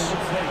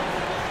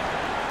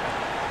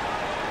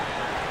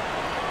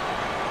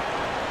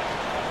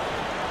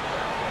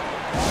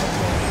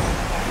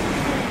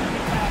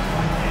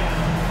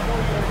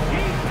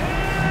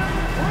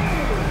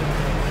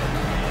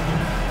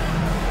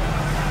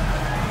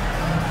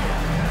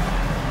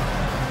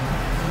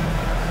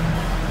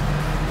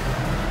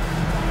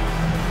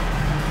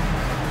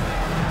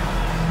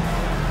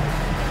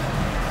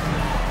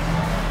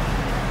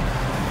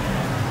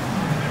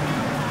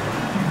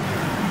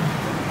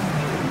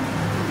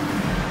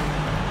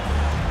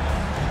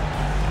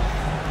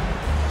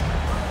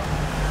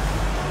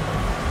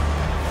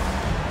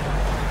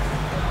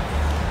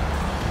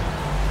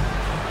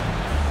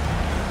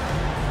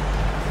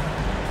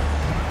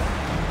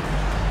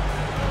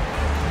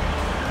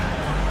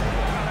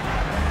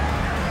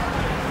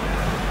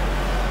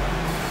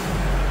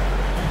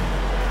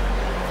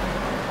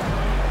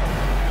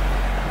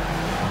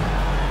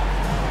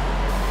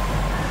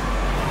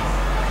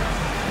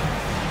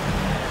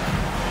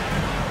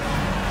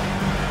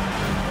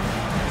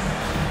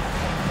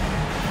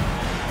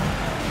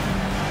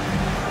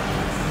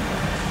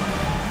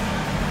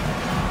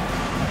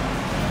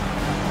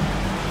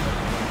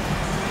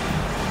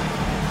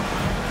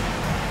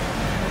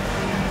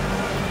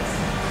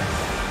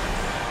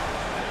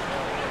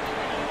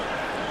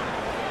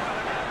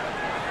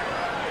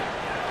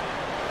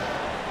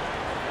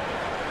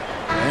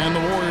 And the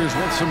Warriors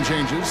with some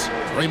changes.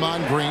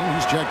 Draymond Green,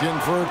 who's checked in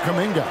for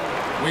Kuminga.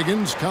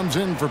 Wiggins comes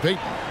in for Payton.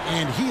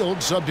 And Hield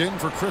subbed in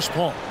for Chris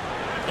Paul.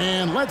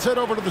 And let's head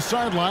over to the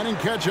sideline and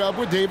catch up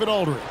with David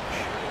Aldridge.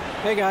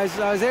 Hey guys,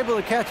 I was able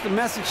to catch the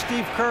message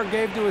Steve Kerr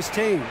gave to his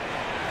team.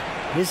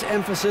 His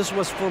emphasis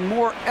was for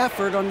more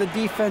effort on the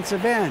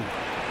defensive end.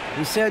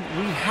 He said,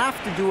 we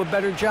have to do a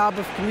better job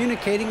of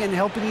communicating and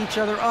helping each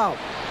other out.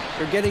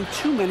 They're getting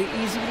too many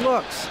easy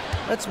looks.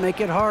 Let's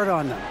make it hard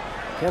on them.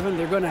 Kevin,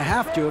 they're going to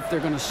have to if they're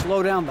going to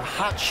slow down the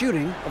hot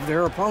shooting of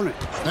their opponent.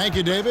 Thank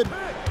you, David.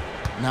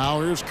 Now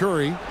here's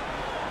Curry.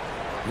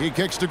 He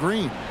kicks to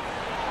Green.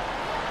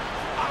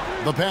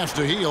 The pass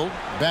to Hield.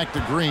 Back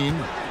to Green.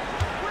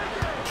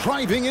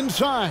 Driving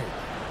inside.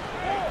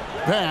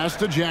 Pass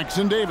to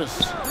Jackson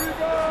Davis.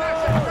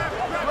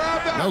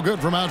 No good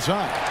from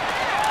outside.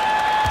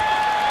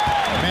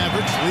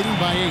 Mavericks leading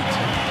by 8.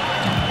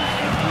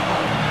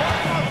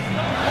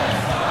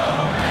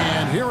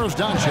 And here There's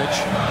Doncic.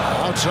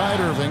 Outside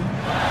Irving.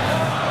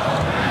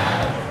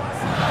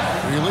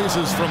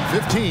 Releases from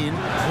 15.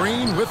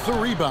 Green with the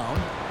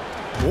rebound.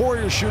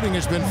 Warriors shooting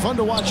has been fun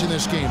to watch in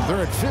this game.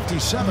 They're at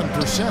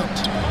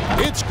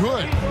 57%. It's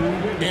good.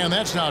 And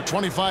that's now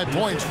 25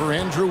 points for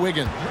Andrew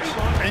Wiggins.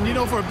 And, you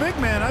know, for a big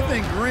man, I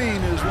think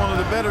Green is one of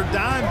the better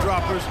dime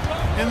droppers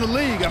in the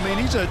league. I mean,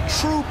 he's a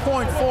true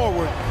point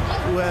forward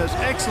who has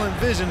excellent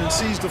vision and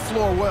sees the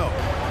floor well.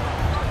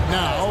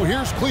 Now,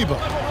 here's Klay.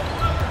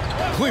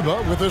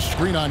 Klay with a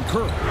screen on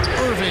Kerr.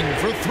 Irving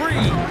for three.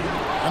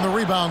 And the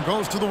rebound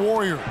goes to the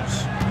Warriors.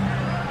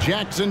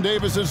 Jackson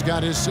Davis has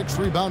got his 6th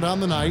rebound on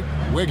the night.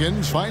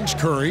 Wiggins finds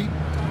Curry.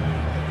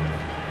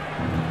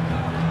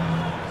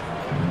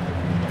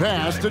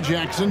 Pass to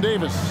Jackson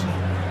Davis.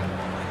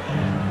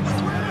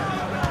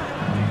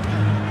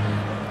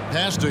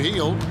 Pass to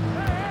Hield.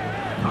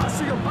 I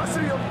see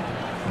him.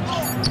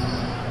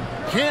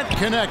 Can't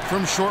connect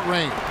from short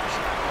range.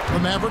 The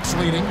Mavericks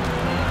leading.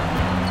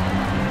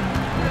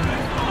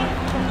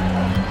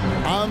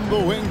 On the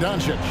wing,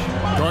 Doncic.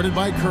 Guarded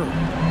by Kerr.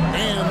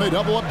 And they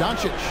double up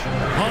Doncic.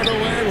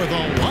 Hardaway with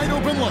a wide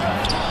open look.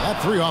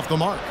 That three off the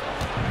mark.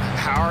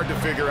 Hard to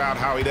figure out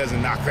how he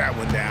doesn't knock that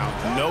one down.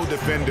 No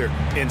defender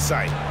in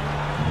sight.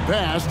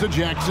 Pass to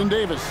Jackson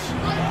Davis.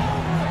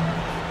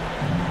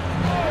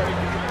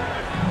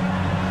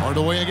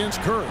 Hardaway against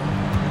Kerr.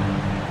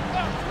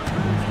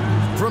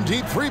 From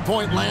deep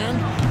three-point land.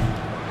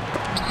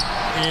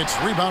 It's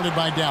rebounded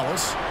by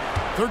Dallas.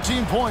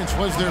 13 points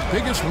was their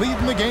biggest lead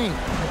in the game.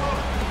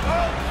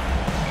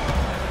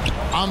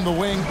 On the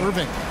wing,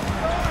 Irving.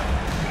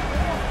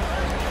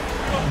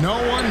 No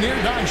one near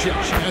Doncic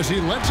as he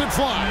lets it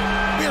fly.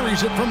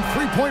 Buries it from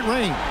three-point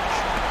range.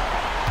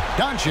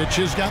 Doncic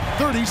has got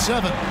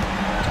 37.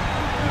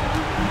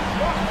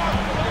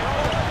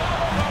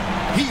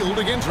 Hield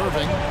against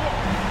Irving.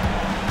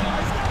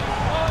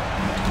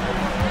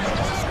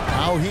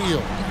 Now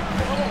Hield.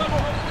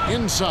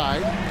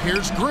 Inside,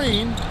 here's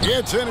Green.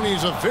 It's in, and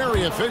he's a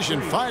very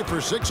efficient 5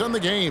 for 6 on the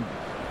game.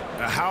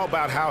 How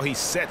about how he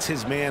sets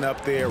his man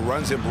up there,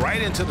 runs him right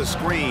into the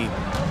screen,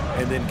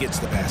 and then gets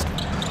the basket.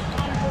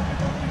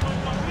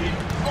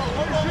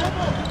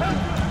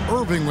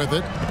 Irving with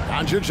it.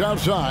 Doncic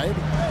outside.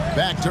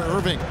 Back to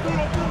Irving.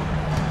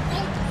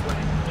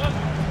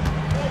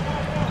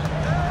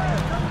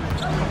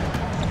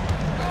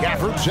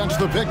 Gafford sends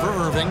the pick for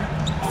Irving.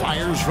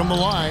 Fires from the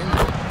line.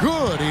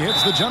 Good. He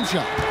hits the jump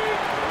shot.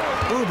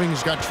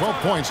 Irving's got 12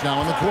 points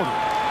now in the quarter.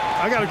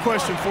 I got a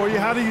question for you.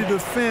 How do you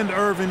defend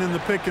Irving in the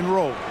pick and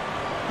roll?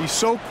 He's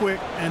so quick,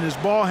 and his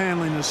ball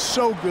handling is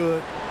so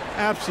good.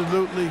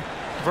 Absolutely,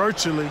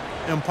 virtually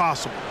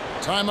impossible.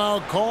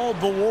 Timeout called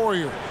the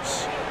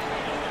Warriors.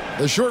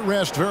 The short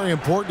rest very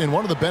important, and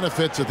one of the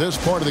benefits of this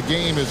part of the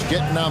game is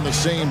getting on the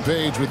same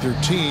page with your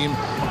team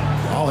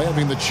while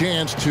having the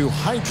chance to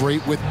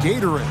hydrate with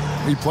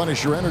Gatorade.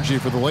 Replenish your energy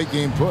for the late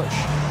game push.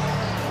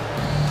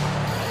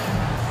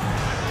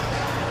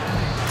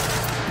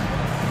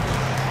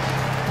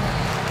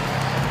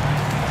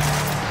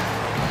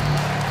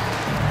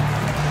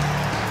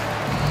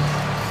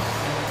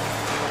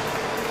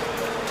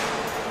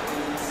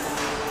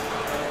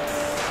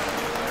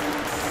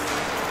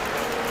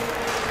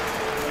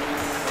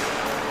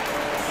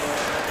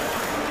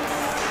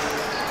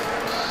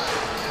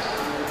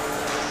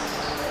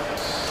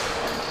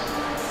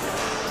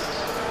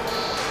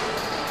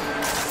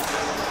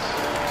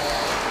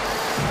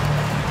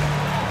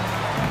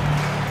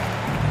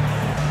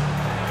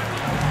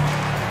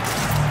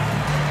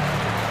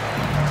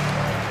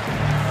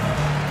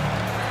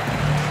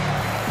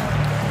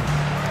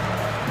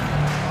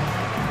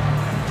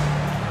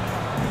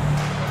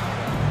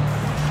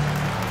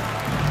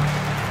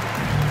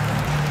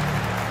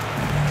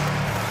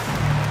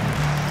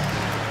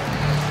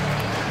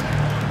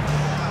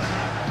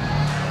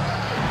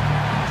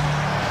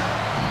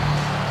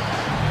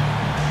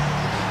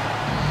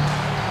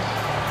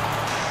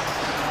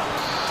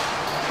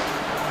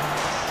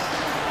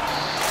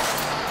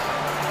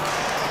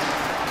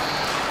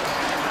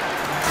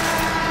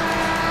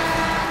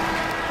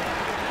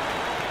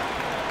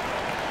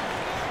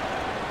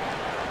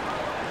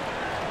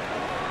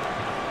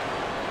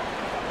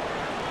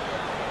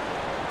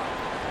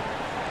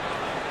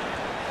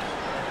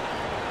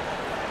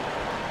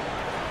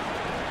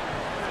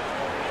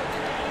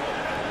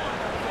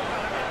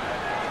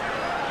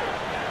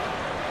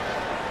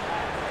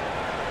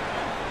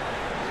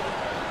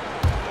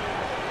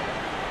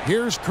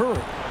 Here's Curry.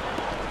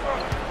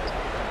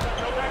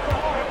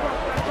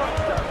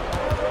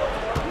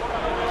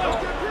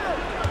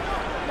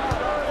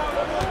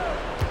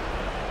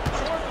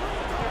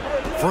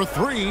 For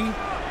three.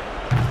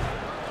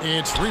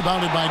 It's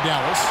rebounded by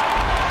Dallas.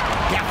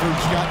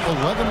 Gafford's got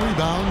 11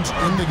 rebounds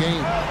in the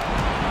game.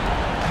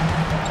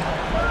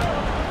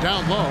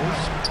 Down low.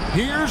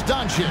 Here's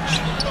Doncic.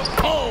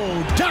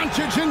 Oh,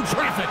 Doncic in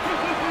traffic.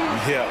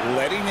 Yeah,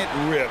 letting it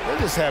rip. They're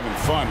just having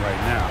fun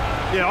right now.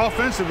 Yeah,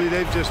 offensively,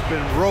 they've just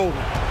been rolling.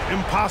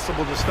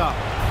 Impossible to stop.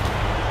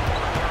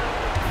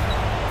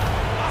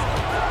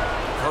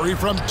 Curry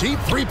from deep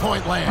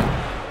three-point land.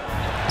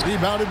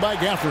 Rebounded by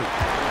Gafford.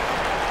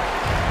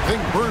 They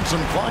can burn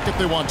some clock if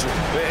they want to.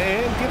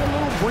 And get a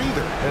little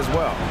breather as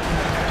well.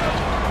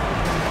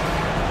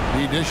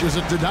 He dishes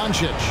it to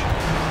Doncic.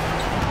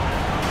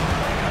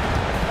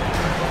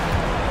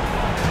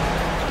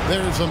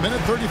 There's a minute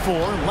 34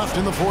 left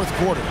in the fourth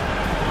quarter.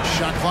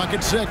 Shot clock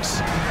at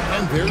 6.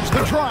 And there's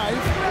the drive.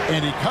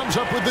 And he comes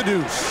up with the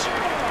deuce.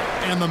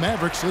 And the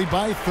Mavericks lead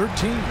by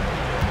 13.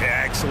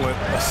 Excellent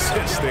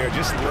assist there.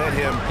 Just led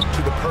him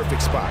to the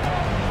perfect spot.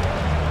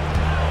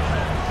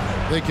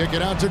 They kick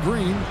it out to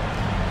Green.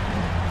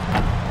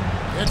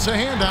 It's a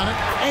hand on it,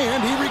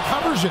 and he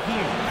recovers it.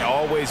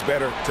 Always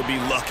better to be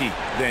lucky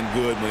than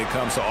good when it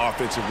comes to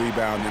offensive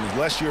rebound. And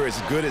unless you're as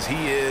good as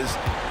he is,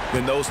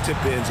 then those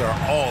tip-ins are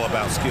all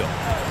about skill.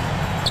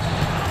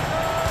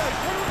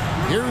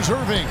 Here's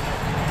Irving.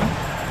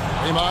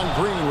 Draymond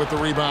Green with the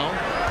rebound.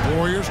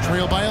 Warriors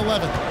trail by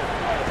 11.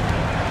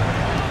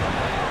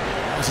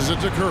 Passes it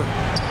to Curry.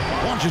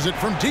 Launches it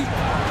from deep.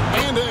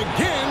 And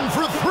again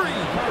for 3.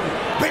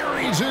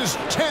 Buries his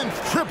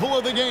 10th triple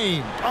of the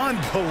game.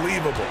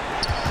 Unbelievable.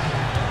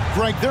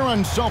 Greg, their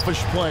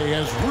unselfish play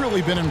has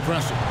really been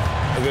impressive.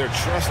 They're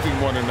trusting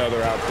one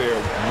another out there,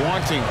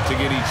 wanting to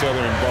get each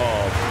other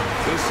involved.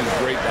 This is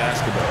great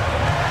basketball.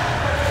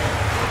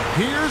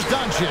 Here's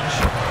Doncic.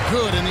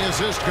 Good, and the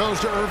assist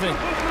goes to Irving.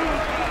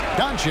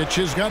 Doncic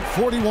has got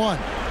 41.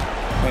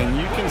 And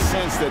you can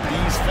sense that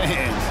these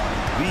fans,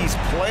 these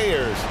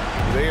players,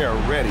 they are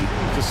ready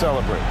to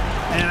celebrate.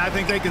 And I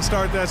think they can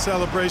start that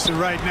celebration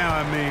right now.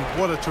 I mean,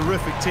 what a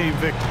terrific team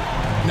victory.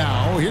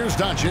 Now, here's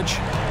Doncic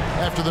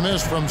after the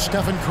miss from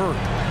Stephen Curry.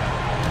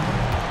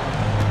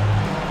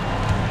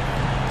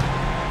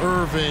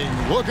 Irving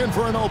looking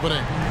for an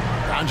opening.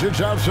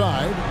 Doncic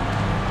outside.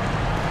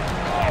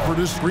 Offered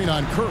his screen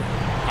on Curry.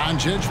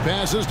 Doncic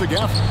passes to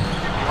Gafford.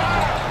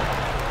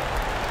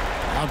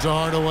 Out to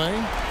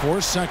Hardaway. 4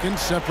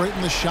 seconds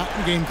separating the shot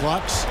and game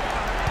clocks.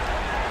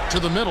 To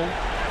the middle.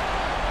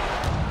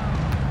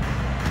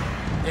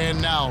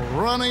 And now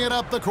running it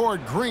up the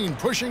court. Green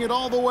pushing it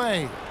all the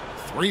way.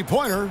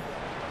 Three-pointer.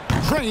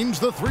 Trains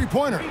the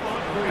three-pointer.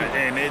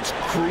 And it's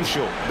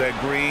crucial that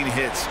Green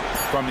hits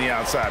from the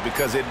outside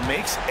because it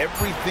makes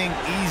everything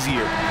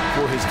easier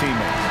for his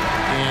teammates.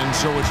 And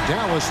so it's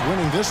Dallas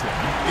winning this one.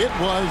 It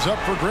was up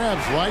for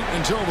grabs right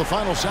until the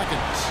final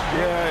seconds.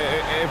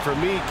 Yeah, and for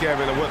me,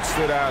 Kevin, what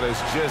stood out is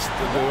just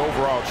the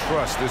overall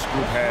trust this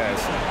group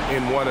has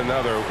in one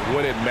another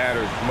when it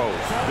matters most.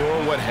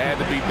 Doing what had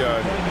to be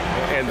done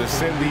and to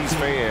send these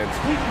fans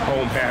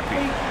home happy.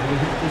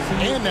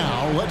 And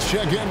now let's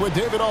check in with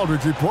David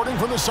Aldridge reporting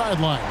from the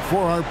sideline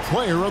for our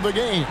player of the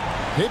game.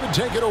 David,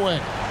 take it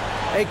away.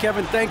 Hey,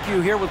 Kevin, thank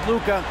you. Here with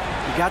Luka.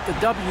 You got the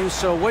W,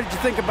 so what did you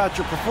think about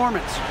your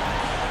performance?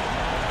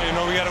 You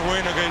know, we got to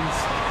win against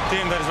a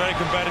team that is very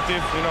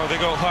competitive. You know,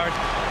 they go hard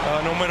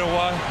no matter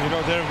what. You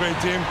know, they're a great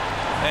team.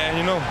 And,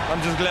 you know,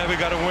 I'm just glad we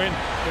got to win.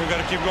 And we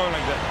got to keep going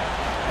like that.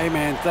 Hey,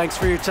 man, thanks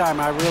for your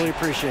time. I really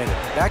appreciate it.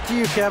 Back to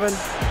you, Kevin.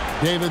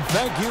 David,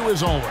 thank you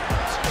as always.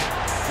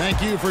 Thank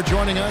you for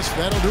joining us.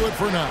 That'll do it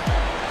for now.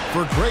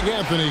 For Greg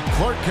Anthony,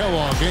 Clark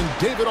Kellogg, and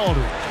David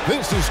Aldridge,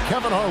 this is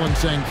Kevin Harlan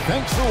saying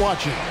thanks for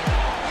watching.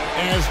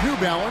 As New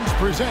Balance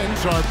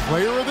presents our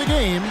player of the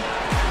game,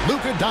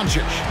 Luka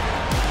Doncic.